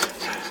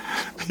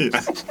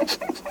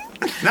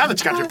 Now that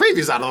you got your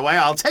previews out of the way,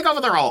 I'll take over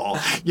the role.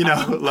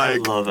 I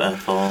love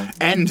Ethel.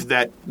 And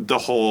that the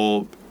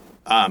whole.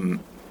 Are we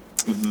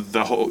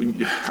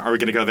going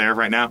to go there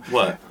right now?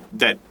 What?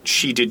 That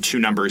she did 2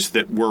 numbers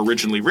that were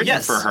originally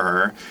written for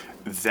her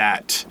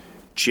that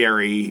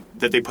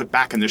they put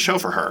back in the show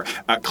for her.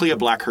 Clea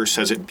Blackhurst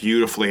says it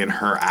beautifully in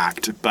her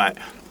act, but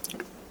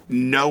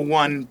no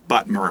one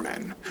but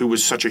Merman, who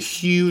was such a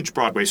huge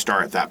Broadway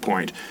star at that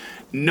point,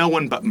 no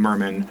one but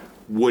Merman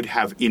would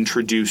have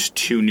introduced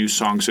 2 new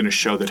songs in a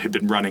show that had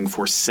been running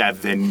for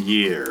 7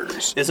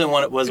 years.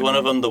 Was one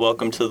of them the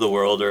Welcome to the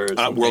World or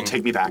something? World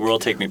Take Me Back.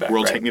 World Take Me Back.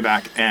 World Take Me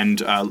Back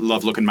and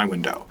Love Look in My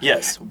Window.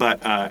 Yes.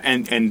 But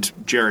and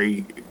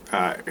Jerry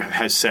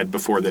has said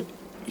before that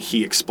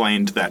he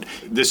explained that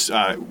this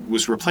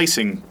was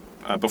replacing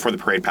Before the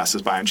Parade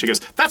Passes By, and she goes,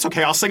 that's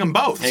okay, I'll sing them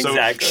both.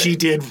 Exactly. So she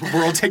did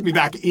World Take Me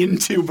Back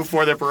into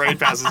Before the Parade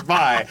Passes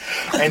By.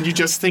 And you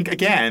just think,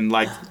 again,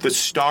 like the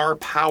star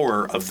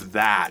power of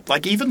that.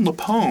 Like even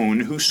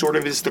Lapone, who sort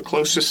of is the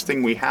closest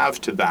thing we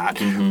have to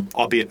that,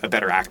 albeit a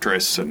better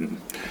actress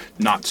and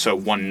not so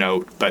one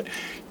note, but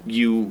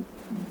you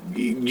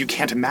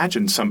can't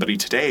imagine somebody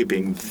today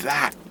being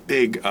that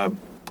big,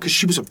 because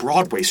she was a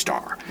Broadway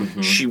star.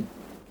 She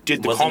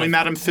did the Call Me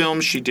Madam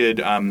film, she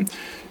did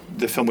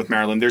the film with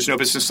Marilyn, There's No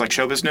Business Like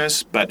Show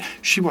Business, but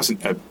she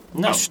wasn't a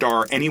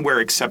star anywhere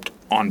except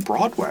on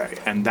Broadway,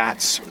 and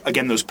that's,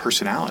 again, those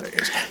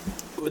personalities.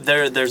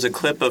 There's a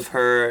clip of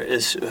her,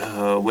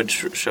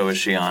 which show is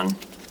she on?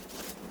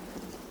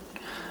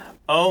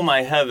 Oh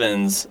my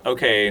heavens.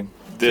 Okay.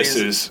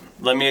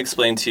 Let me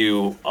explain to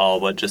you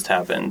all what just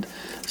happened.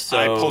 So,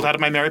 I pulled out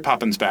of my Mary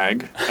Poppins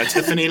bag a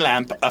Tiffany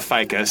lamp, a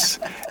ficus,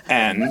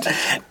 and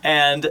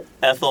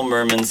Ethel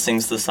Merman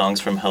sings the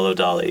songs from Hello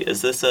Dolly.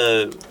 Is this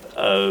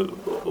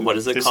what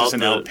is it this called? This is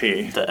an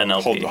LP. An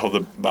LP. Hold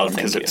the bottom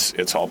because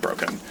it's all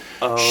broken.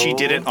 She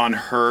did it on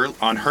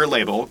her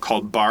label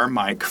called Bar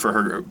Mike for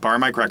her Bar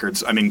Mike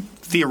Records. I mean,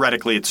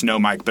 theoretically it's No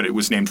Mike, but it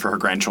was named for her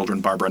grandchildren,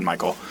 Barbara and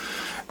Michael.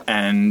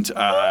 And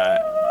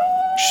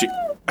she.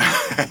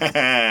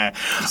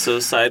 So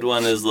side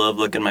 1 is Love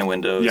Look in My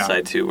Window. Yeah.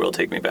 Side 2, World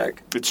Take Me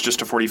Back. It's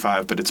just a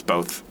 45, but it's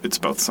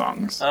both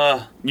songs.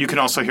 You can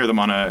also hear them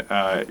on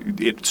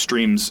it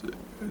streams.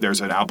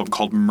 There's an album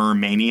called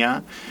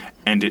Mermania,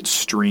 and it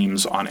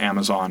streams on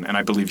Amazon, and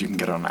I believe you can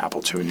get it on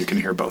Apple too, and you can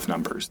hear both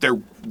numbers. They're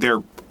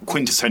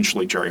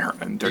quintessentially Jerry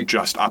Herman. They're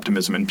just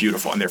optimism and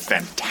beautiful, and they're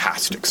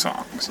fantastic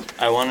songs.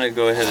 I want to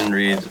go ahead and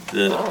read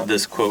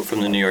this quote from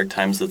the New York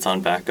Times that's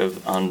on back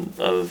of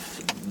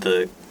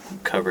the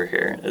cover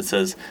here. It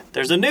says,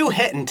 "There's a new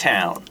hit in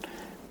town.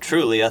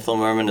 Truly, Ethel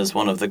Merman is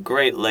one of the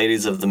great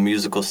ladies of the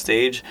musical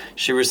stage.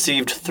 She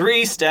received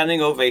 3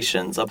 standing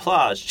ovations.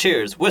 Applause,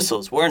 cheers,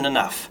 whistles weren't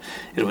enough.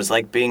 It was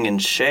like being in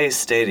Shea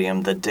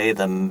Stadium the day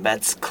the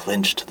Mets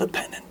clinched the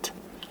pennant."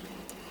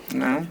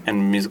 No.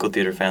 And musical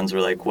theater fans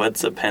were like,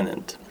 what's a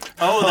pennant?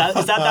 Oh,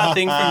 is that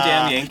thing from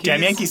Damn Yankees?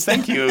 Damn Yankees,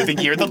 thank you. The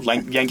year the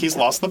Yankees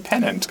lost the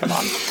pennant. Come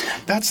on.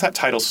 That's that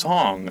title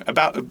song.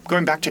 About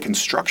going back to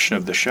construction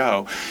of the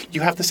show,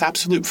 you have this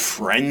absolute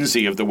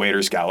frenzy of the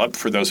Waiters' Gallop.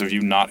 For those of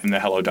you not in the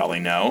Hello Dolly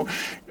know,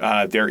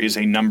 there is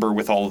a number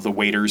with all of the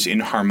waiters in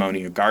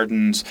Harmonia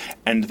Gardens,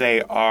 and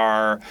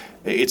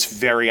it's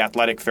very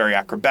athletic, very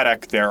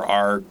acrobatic. There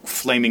are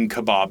flaming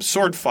kebab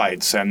sword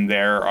fights, and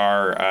there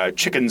are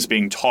chickens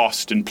being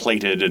tossed and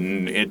plated,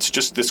 and it's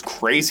just this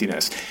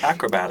craziness.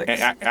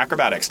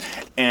 Acrobatics.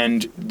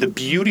 And the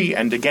beauty,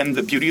 and again,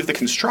 the beauty of the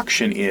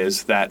construction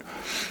is that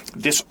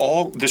this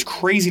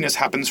craziness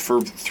happens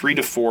for 3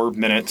 to 4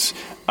 minutes.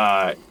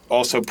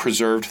 Also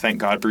preserved, thank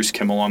God, Bruce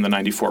Kimmel on the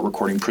 94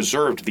 recording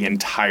preserved the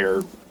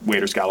entire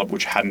Waiters' Gallop,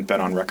 which hadn't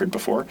been on record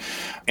before.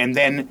 And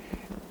then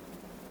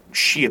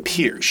she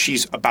appears.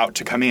 She's about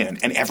to come in,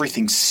 and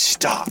everything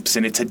stops,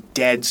 and it's a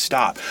dead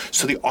stop.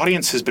 So the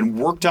audience has been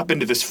worked up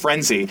into this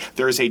frenzy.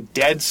 There is a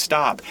dead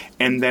stop,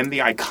 and then the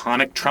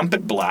iconic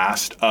trumpet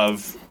blast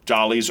of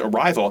Dolly's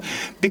arrival,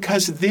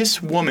 because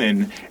this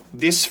woman,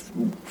 this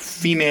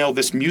female,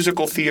 this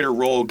musical theater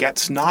role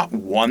gets not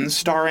 1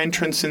 star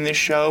entrance in this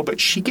show, but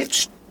she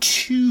gets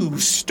 2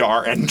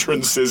 star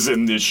entrances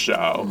in this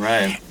show.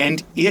 Right.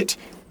 And it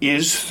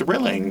is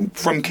thrilling.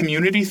 From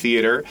community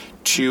theater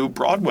to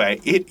Broadway,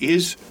 it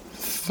is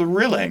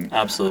thrilling.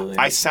 Absolutely.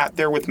 I sat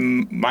there with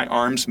my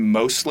arms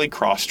mostly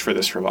crossed for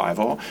this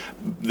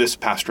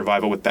past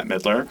revival with Bette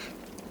Midler.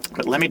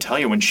 But let me tell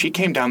you, when she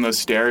came down those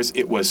stairs,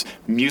 it was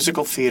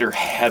musical theater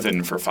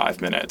heaven for 5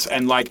 minutes.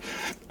 And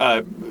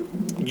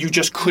you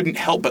just couldn't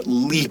help but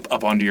leap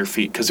up onto your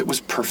feet because it was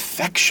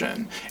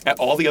perfection. And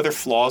all the other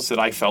flaws that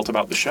I felt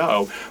about the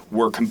show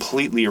were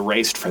completely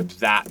erased for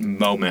that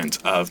moment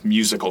of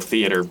musical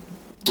theater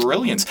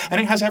brilliance. And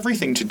it has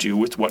everything to do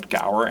with what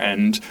Gower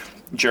and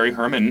Jerry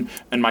Herman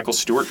and Michael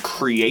Stewart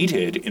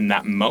created in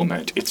that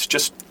moment.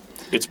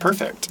 It's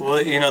perfect.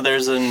 Well,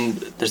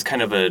 there's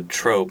kind of a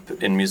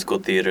trope in musical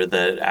theater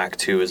that Act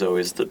 2 is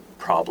always the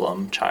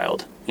problem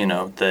child.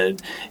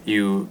 That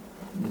you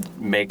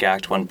make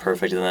Act 1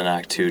 perfect and then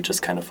Act 2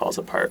 just kind of falls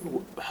apart.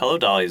 Hello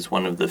Dolly is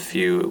one of the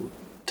few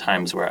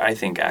times where I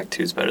think Act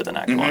 2 is better than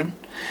Act 1.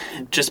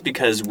 Just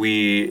because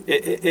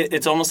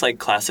it's almost like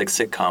classic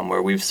sitcom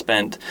where we've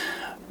spent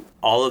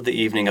all of the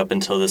evening up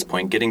until this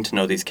point getting to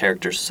know these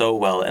characters so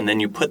well, and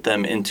then you put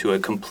them into a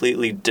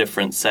completely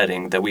different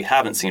setting that we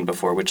haven't seen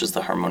before, which is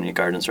the Harmonia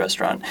Gardens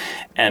restaurant,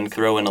 and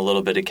throw in a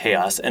little bit of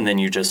chaos, and then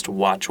you just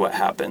watch what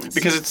happens.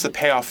 Because it's the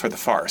payoff for the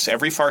farce.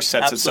 Every farce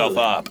sets itself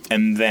up,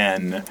 and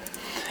then...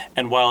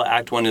 And while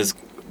Act 1 is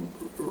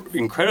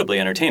incredibly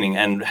entertaining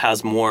and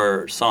has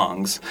more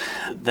songs,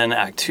 then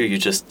Act 2 you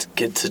just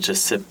get to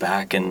just sit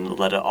back and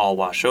let it all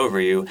wash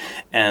over you.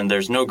 And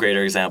there's no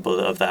greater example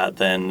of that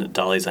than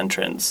Dolly's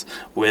entrance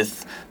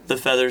with the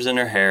feathers in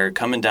her hair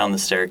coming down the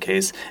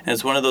staircase. And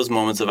it's one of those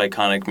moments of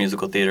iconic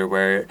musical theater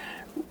where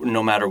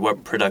no matter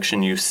what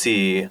production you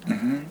see,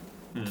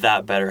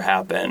 that better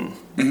happen.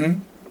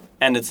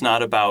 And it's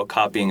not about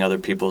copying other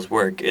people's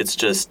work. It's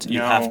just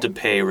you have to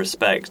pay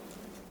respect.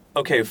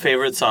 Okay,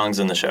 favorite songs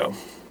in the show.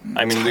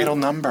 I mean, title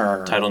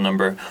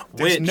number.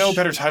 There's no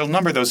better title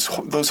number.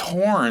 Those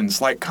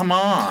horns, like, come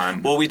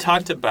on. Well, we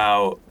talked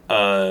about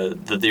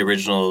that the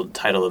original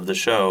title of the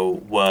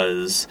show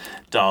was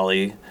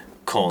Dolly,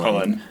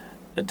 a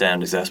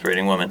damned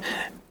exasperating woman.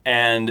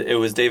 And it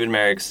was David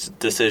Merrick's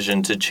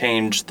decision to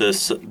change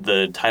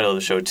the title of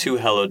the show to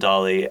Hello,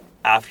 Dolly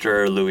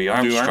after Louis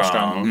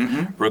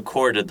Armstrong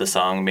recorded the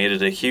song, made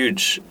it a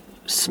huge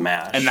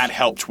smash. And that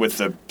helped with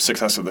the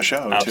success of the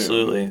show,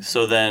 Absolutely. too.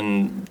 So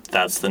then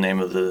that's the name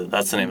of the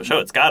show.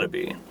 It's got to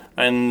be.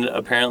 And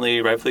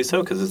apparently rightfully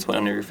so, because it's one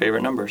of your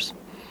favorite numbers.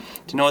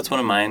 Do you know what's one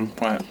of mine?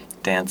 What?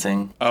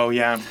 Dancing. Oh,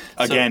 yeah.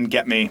 Again,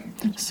 get me.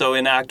 So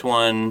in Act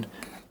 1,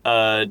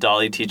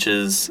 Dolly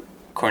teaches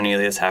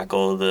Cornelius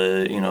Hackle,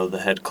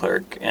 the head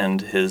clerk, and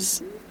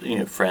his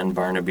friend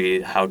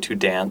Barnaby how to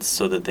dance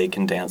so that they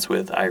can dance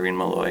with Irene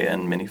Malloy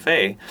and Minnie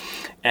Fay.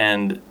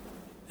 And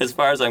as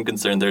far as I'm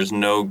concerned, there's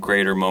no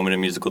greater moment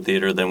in musical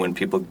theater than when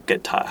people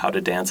get taught how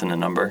to dance in a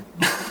number.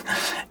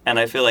 And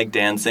I feel like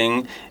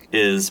dancing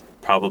is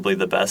probably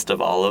the best of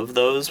all of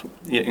those,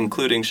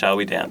 including Shall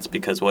We Dance,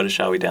 because what is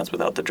Shall We Dance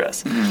without the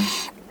dress?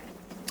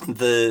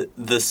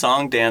 The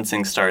song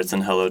Dancing starts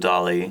in Hello,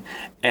 Dolly,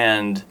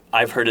 and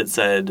I've heard it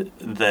said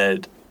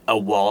that a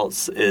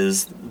waltz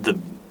is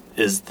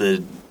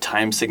the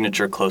time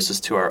signature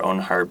closest to our own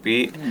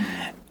heartbeat.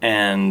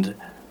 And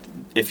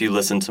if you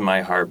listen to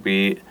my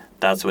heartbeat,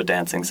 that's what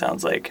dancing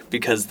sounds like.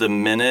 Because the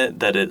minute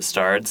that it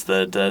starts,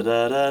 the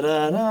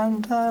da-da-da-da-da-da-da,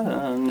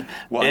 and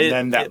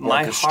then that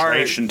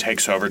orchestration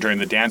takes over during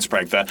the dance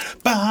break, the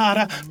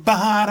ba-da,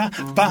 ba-da,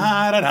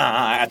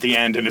 ba-da-da at the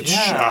end, and it's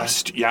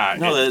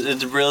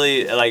it's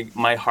really, like,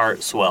 my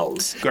heart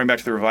swells. Going back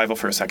to the revival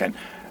for a second,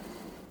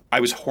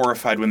 I was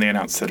horrified when they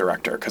announced the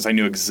director, because I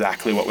knew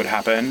exactly what would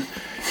happen.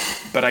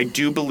 But I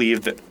do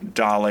believe that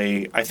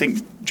Dolly, I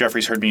think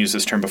Jeffrey's heard me use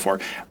this term before,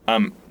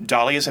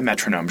 Dolly is a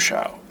metronome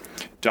show.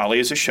 Dolly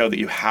is a show that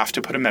you have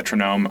to put a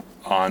metronome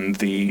on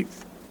the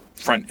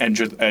front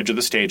edge of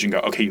the stage and go,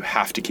 okay, you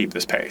have to keep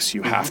this pace.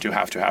 You have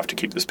to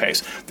keep this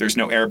pace. There's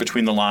no air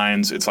between the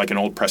lines. It's like an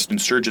old Preston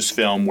Sturges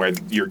film where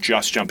you're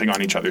just jumping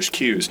on each other's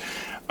cues.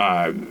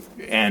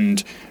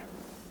 And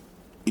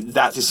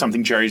that is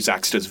something Jerry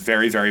Zaks does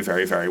very, very,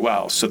 very, very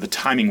well. So the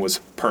timing was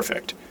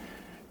perfect.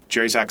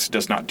 Jerry Zaks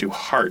does not do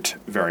heart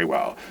very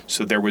well.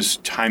 So there was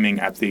timing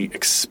at the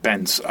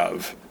expense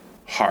of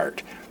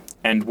heart.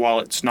 And while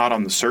it's not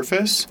on the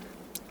surface,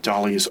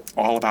 Dolly is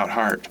all about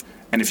heart.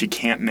 And if you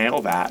can't nail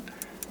that,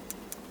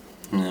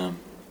 I'm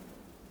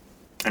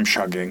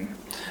shugging.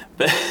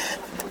 But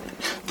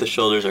the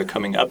shoulders are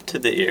coming up to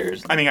the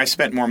ears. I mean, I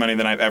spent more money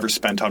than I've ever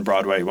spent on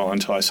Broadway, well,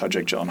 until I saw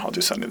Jake Gyllenhaal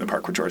do Sunday in the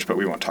Park with George, but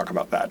we won't talk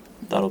about that.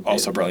 That'll be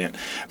also brilliant.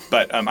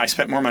 But I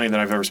spent more money than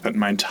I've ever spent in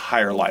my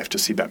entire life to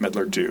see Bette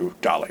Midler do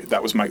Dolly.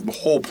 That was the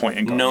whole point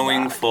in going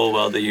knowing back. full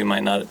well that you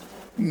might not...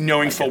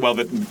 Knowing full well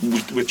that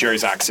with Jerry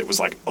Zaks, it was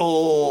like,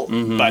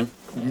 but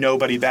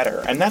nobody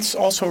better. And that's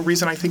also a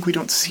reason I think we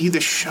don't see the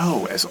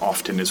show as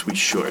often as we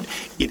should.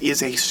 It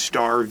is a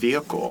star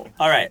vehicle.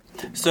 All right.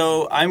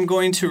 So I'm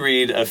going to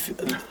read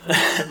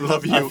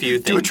Love you. a few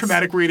things. Do a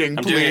traumatic reading,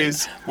 I'm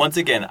please. Once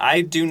again,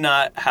 I do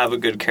not have a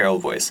good Carol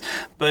voice.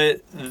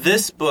 But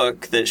this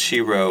book that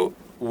she wrote,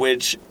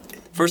 which,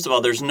 first of all,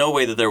 there's no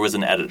way that there was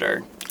an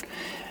editor.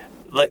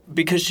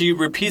 Because she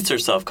repeats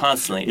herself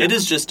constantly. Yeah. It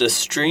is just a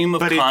stream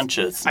of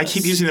consciousness. I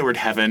keep using the word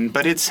heaven,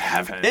 but it's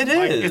heaven. It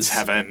is. It's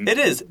heaven. It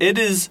is. It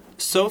is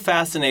so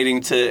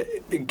fascinating to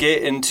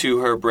get into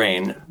her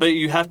brain, but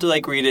you have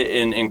to read it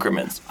in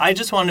increments. I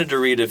just wanted to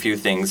read a few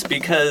things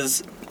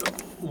because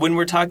when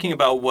we're talking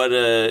about what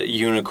a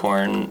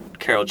unicorn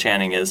Carol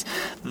Channing is,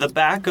 the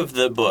back of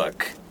the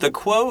book, the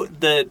quote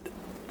that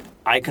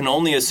I can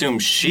only assume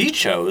she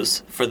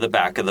chose for the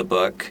back of the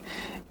book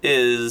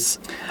is,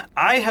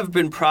 I have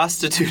been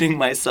prostituting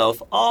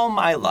myself all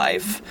my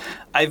life.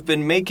 I've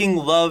been making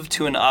love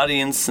to an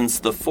audience since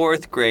the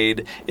 4th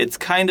grade. It's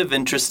kind of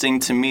interesting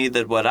to me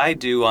that what I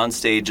do on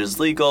stage is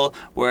legal,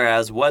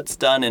 whereas what's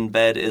done in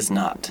bed is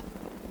not.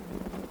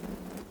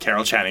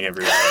 Carol Channing,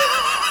 everybody.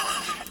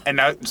 And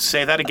now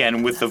say that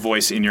again with the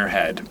voice in your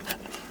head.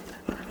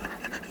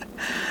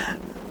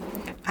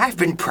 I've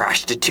been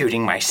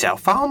prostituting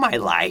myself all my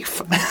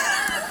life.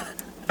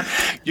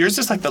 Yours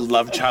is like the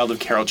love child of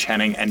Carol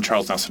Channing and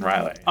Charles Nelson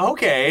Riley.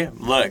 Okay,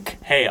 look,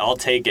 hey, I'll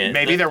take it.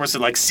 Maybe there was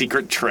a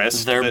secret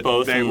tryst. They're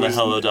both in the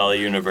Hello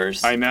Dolly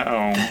universe. I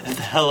know. The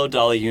Hello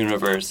Dolly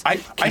universe. I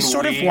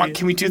sort of want.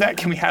 Can we do that?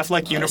 Can we have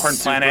Unicorn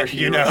Planet?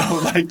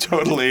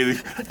 Totally.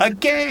 A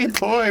gay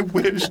boy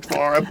wished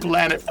for a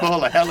planet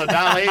full of Hello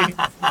Dolly.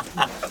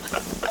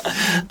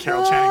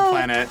 Carol Channing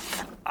Planet.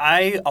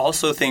 I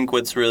also think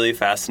what's really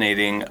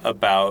fascinating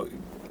about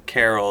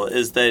Carol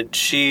is that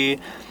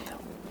she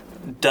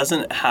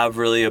doesn't have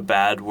really a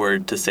bad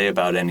word to say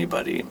about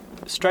anybody,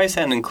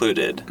 Streisand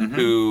included,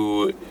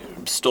 who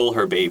stole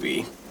her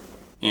baby.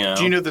 You know?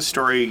 Do you know the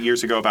story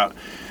years ago about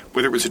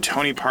whether it was a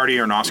Tony party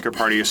or an Oscar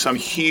party or some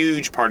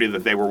huge party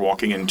that they were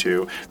walking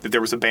into, that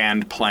there was a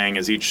band playing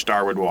as each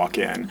star would walk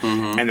in,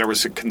 and there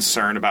was a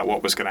concern about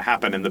what was going to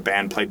happen, and the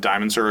band played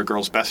Diamonds Are a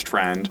Girl's Best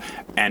Friend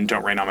and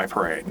Don't Rain on My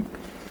Parade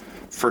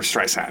for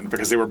Streisand,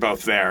 because they were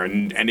both there,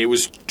 and it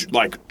was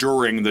like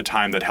during the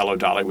time that Hello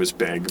Dolly was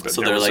big. But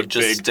So there they're was like, a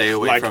just big, stay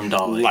away from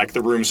Dolly. Like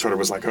the room sort of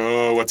was like,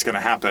 oh, what's going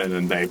to happen?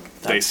 And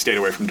they stayed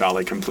away from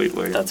Dolly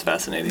completely. That's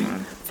fascinating.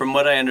 From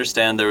what I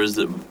understand, there was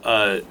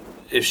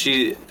if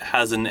she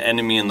has an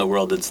enemy in the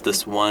world, it's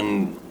this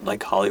one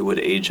like Hollywood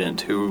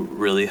agent who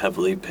really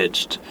heavily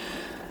pitched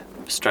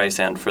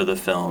Streisand for the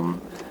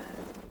film.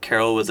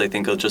 Carol was, I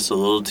think, just a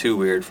little too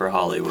weird for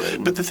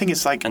Hollywood. But the thing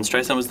is, like... And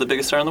Streisand was the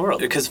biggest star in the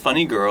world. Because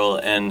Funny Girl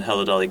and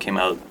Hello Dolly came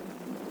out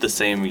the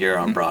same year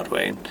on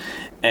Broadway.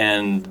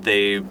 And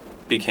they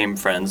became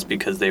friends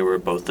because they were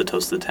both the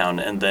toast of the town.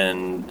 And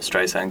then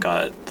Streisand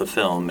got the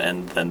film,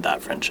 and then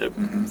that friendship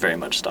very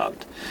much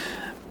stopped.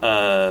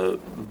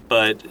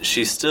 But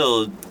she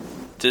still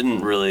didn't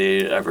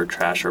really ever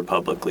trash her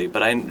publicly.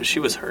 But she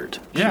was hurt.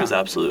 Yeah. She was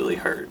absolutely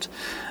hurt.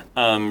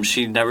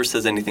 She never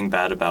says anything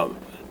bad about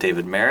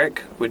David Merrick,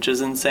 which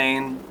is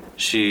insane.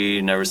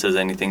 She never says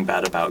anything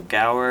bad about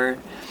Gower.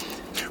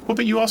 Well,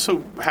 but you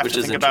also have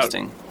to think about,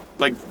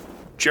 like,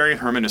 Jerry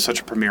Herman is such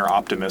a premier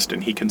optimist,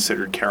 and he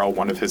considered Carol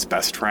one of his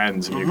best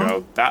friends. And you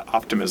go, that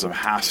optimism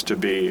has to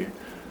be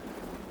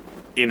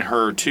in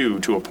her,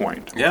 too, to a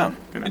point. Yeah.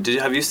 You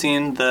know? Have you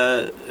seen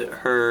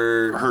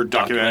her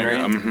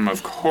documentary?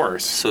 Of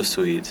course. So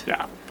sweet.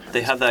 Yeah.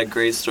 They have that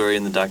great story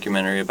in the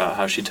documentary about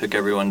how she took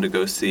everyone to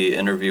go see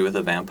Interview with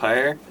a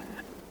Vampire.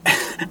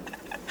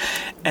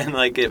 And,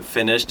 like, it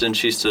finished, and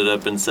she stood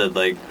up and said,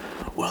 like,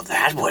 well,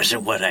 that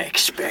wasn't what I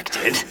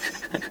expected.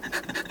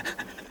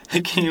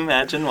 Can you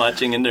imagine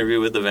watching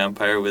Interview with a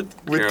Vampire with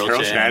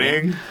Carol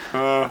Channing?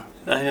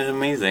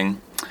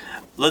 Amazing.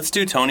 Let's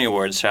do Tony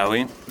Awards, shall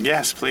we?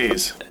 Yes,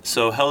 please.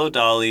 So Hello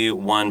Dolly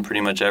won pretty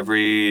much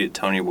every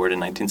Tony Award in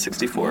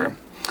 1964.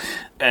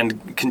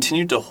 And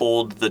continued to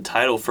hold the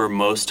title for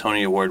most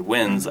Tony Award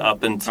wins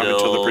up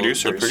until the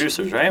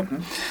producers. Right?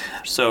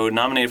 So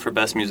nominated for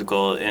Best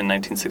Musical in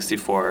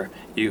 1964,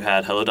 you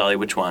had Hello Dolly,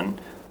 which won,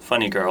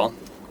 Funny Girl,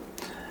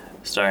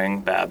 starring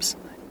Babs.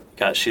 You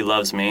got She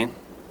Loves Me,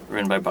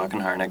 written by Bach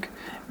and Harnick,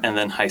 and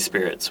then High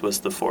Spirits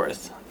was the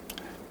fourth.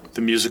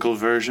 The musical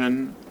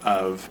version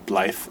of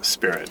Blithe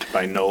Spirit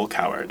by Noel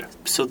Coward.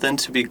 So then,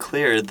 to be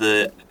clear,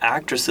 the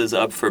actresses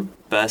up for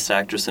Best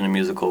Actress in a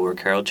Musical were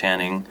Carol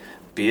Channing,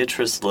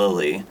 Beatrice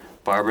Lillie,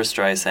 Barbra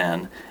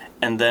Streisand,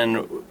 and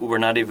then we're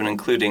not even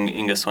including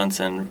Inga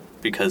Swenson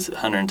because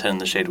 110 in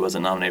the Shade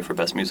wasn't nominated for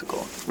Best Musical.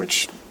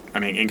 Which, I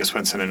mean, Inga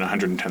Swenson in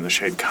 110 in the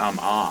Shade, come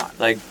on.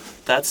 Like,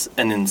 that's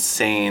an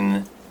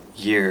insane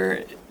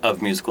year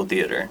of musical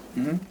theater.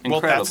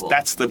 Incredible. Well,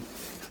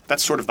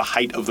 that's sort of the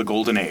height of the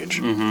golden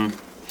age.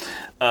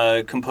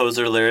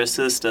 Composer,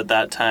 lyricist at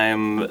that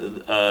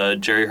time,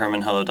 Jerry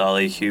Herman, Hello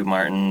Dolly, Hugh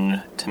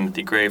Martin,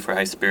 Timothy Gray for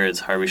High Spirits,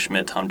 Harvey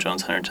Schmidt, Tom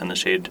Jones, 110 the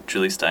Shade,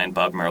 Julie Stein,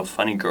 Bob Merrill,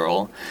 Funny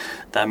Girl.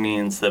 That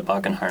means that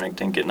Bach and Harnick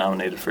didn't get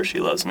nominated for She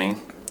Loves Me.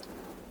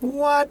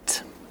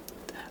 What?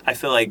 I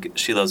feel like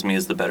She Loves Me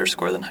is the better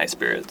score than High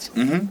Spirits.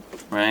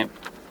 Right?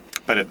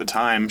 But at the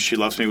time, She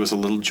Loves Me was a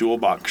little jewel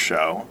box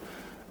show,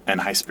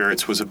 and High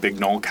Spirits was a big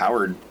Noel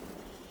Coward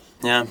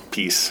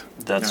piece.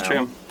 That's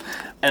true.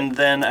 And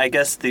then I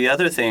guess the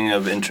other thing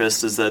of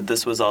interest is that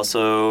this was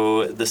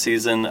also the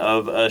season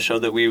of a show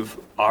that we've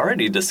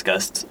already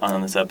discussed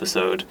on this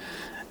episode,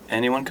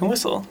 Anyone Can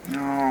Whistle.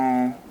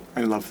 Oh,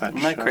 I love that show.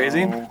 Isn't that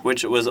crazy?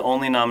 Which was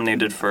only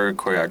nominated for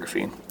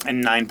choreography.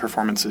 And 9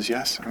 performances,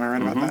 yes. Am I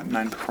right about that?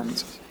 9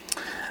 performances.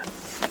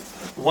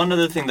 One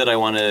other thing that I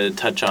want to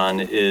touch on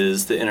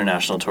is the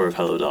international tour of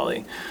Hello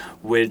Dolly,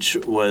 which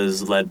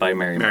was led by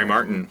Mary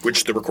Martin,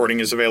 which the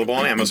recording is available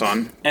on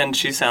Amazon. And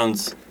she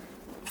sounds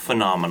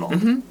phenomenal.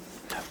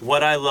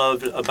 What I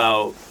loved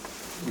about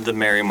the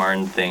Mary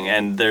Martin thing,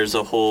 and there's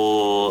a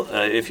whole,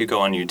 if you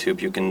go on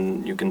YouTube, you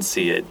can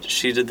see it.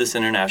 She did this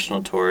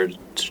international tour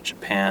to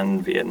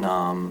Japan,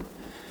 Vietnam,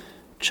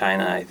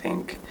 China, I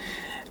think.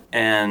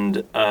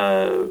 And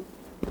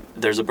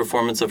there's a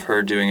performance of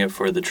her doing it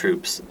for the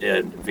troops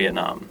in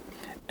Vietnam.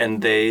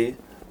 And they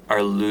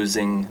are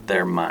losing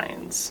their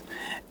minds.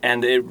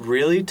 And it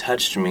really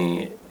touched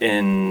me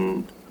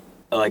in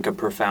like a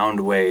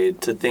profound way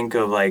to think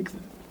of like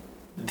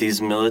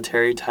these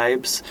military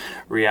types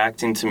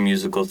reacting to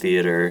musical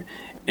theater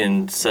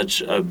in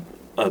such a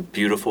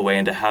beautiful way,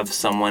 and to have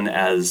someone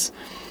as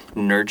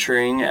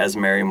nurturing as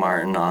Mary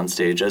Martin on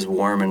stage, as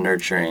warm and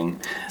nurturing,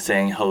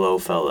 saying hello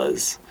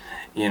fellas,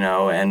 you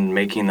know, and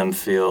making them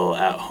feel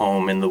at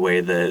home in the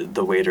way that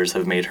the waiters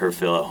have made her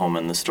feel at home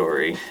in the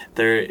story.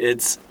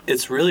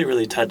 It's really,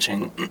 really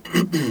touching.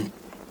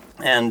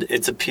 And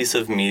it's a piece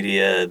of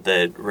media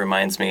that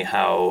reminds me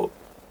how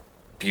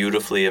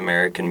beautifully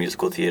American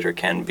musical theater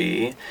can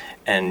be,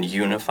 and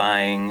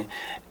unifying,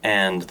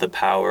 and the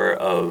power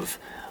of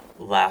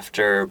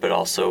laughter, but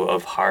also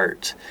of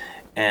heart,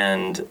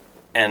 and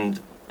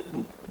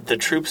the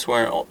troops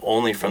weren't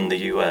only from the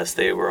U.S.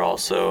 They were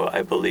also,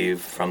 I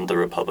believe, from the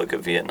Republic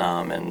of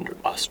Vietnam and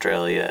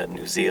Australia and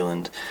New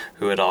Zealand,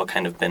 who had all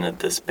kind of been at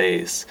this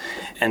base.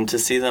 And to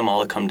see them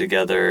all come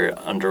together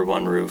under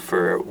one roof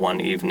for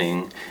one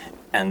evening,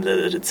 and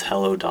that it's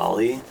Hello,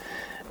 Dolly,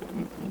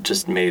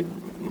 just made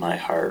my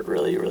heart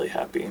really, really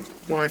happy.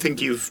 Well, I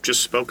think you've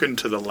just spoken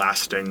to the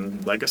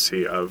lasting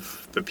legacy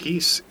of the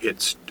piece.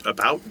 It's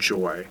about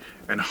joy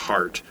and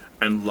heart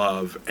and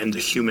love and the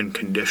human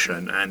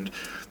condition, and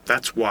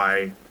that's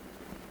why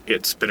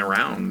it's been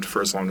around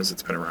for as long as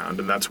it's been around,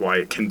 and that's why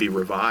it can be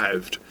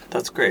revived.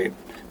 That's great,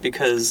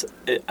 because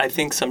I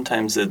think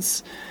sometimes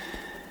it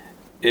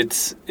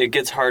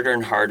gets harder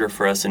and harder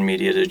for us in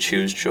media to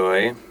choose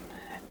joy,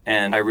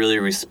 and I really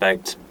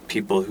respect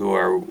people who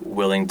are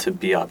willing to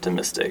be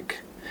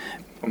optimistic.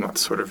 Well,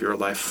 that's sort of your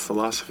life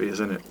philosophy,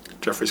 isn't it?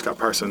 Jeffrey Scott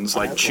Parsons,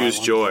 choose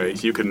joy.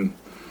 You can...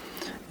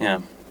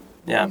 Yeah.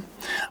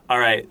 All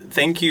right.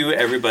 Thank you,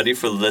 everybody,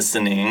 for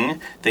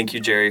listening. Thank you,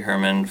 Jerry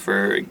Herman,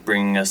 for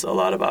bringing us a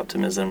lot of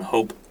optimism,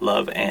 hope,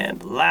 love,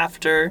 and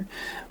laughter.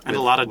 And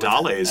a lot of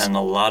dollies. And a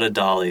lot of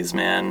dollies,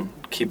 man.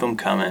 Keep them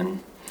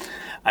coming.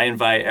 I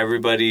invite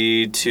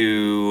everybody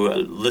to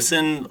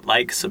listen,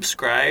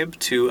 subscribe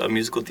to A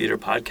Musical Theater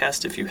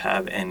Podcast. If you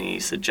have any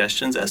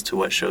suggestions as to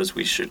what shows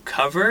we should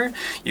cover,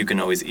 you can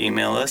always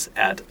email us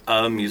at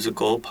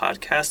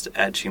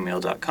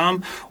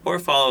amusicalpodcast@gmail.com or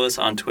follow us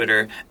on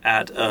Twitter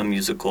at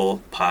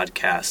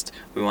amusicalpodcast.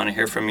 We want to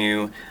hear from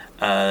you.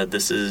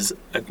 This is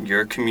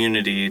your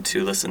community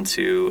to listen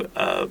to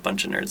a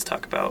bunch of nerds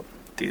talk about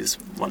these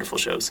wonderful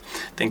shows.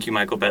 Thank you,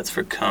 Michael Betts,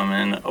 for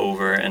coming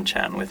over and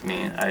chatting with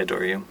me. I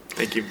adore you.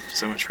 Thank you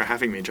so much for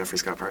having me, Jeffrey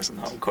Scott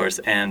Parsons. Of course.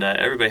 And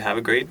everybody have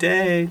a great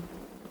day.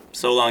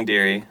 So long,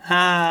 dearie.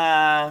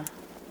 Ha!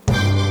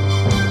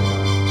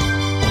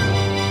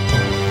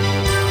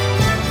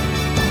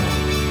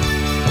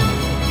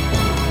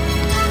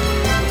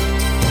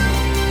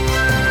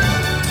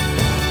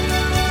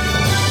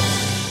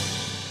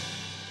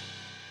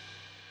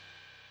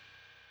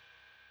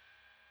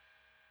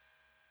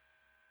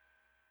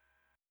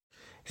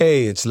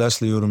 Hey, it's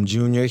Leslie Odom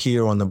Jr.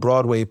 here on the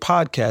Broadway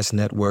Podcast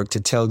Network to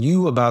tell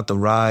you about the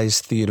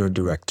Rise Theater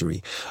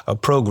Directory, a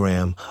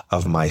program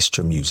of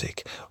Maestro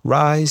Music.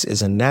 Rise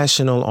is a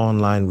national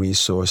online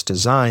resource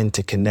designed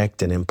to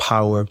connect and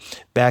empower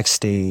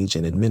backstage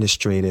and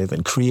administrative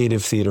and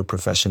creative theater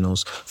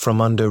professionals from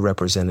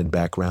underrepresented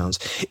backgrounds.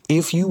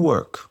 If you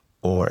work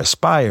or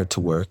aspire to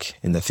work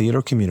in the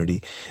theater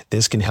community,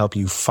 this can help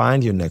you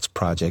find your next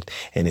project.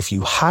 And if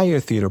you hire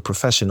theater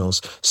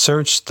professionals,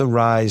 search the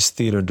Rise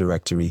Theater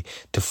Directory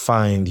to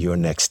find your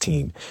next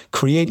team.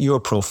 Create your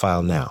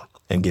profile now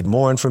and get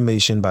more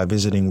information by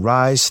visiting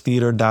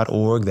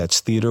risetheater.org. That's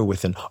theater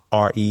with an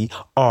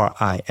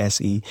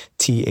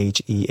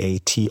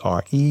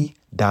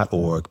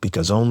RERISETHEATRE.org,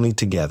 because only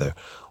together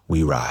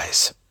we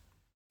rise.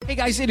 Hey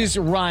guys, it is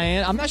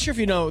Ryan. I'm not sure if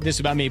you know this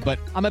about me, but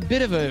I'm a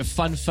bit of a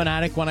fun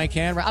fanatic when I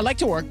can. I like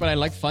to work, but I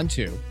like fun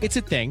too. It's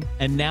a thing.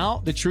 And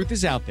now the truth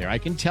is out there. I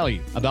can tell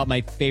you about my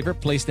favorite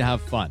place to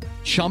have fun.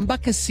 Chumba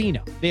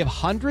Casino. They have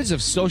hundreds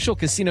of social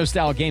casino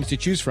style games to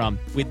choose from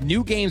with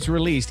new games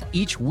released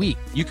each week.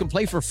 You can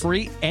play for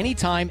free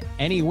anytime,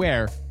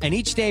 anywhere. And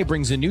each day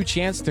brings a new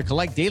chance to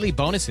collect daily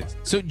bonuses.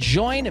 So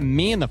join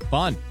me in the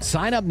fun.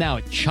 Sign up now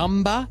at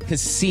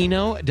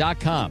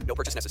ChumbaCasino.com. No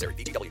purchase necessary.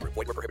 VGW Group.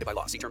 Void where prohibited by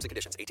law. See terms and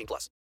conditions. 18+.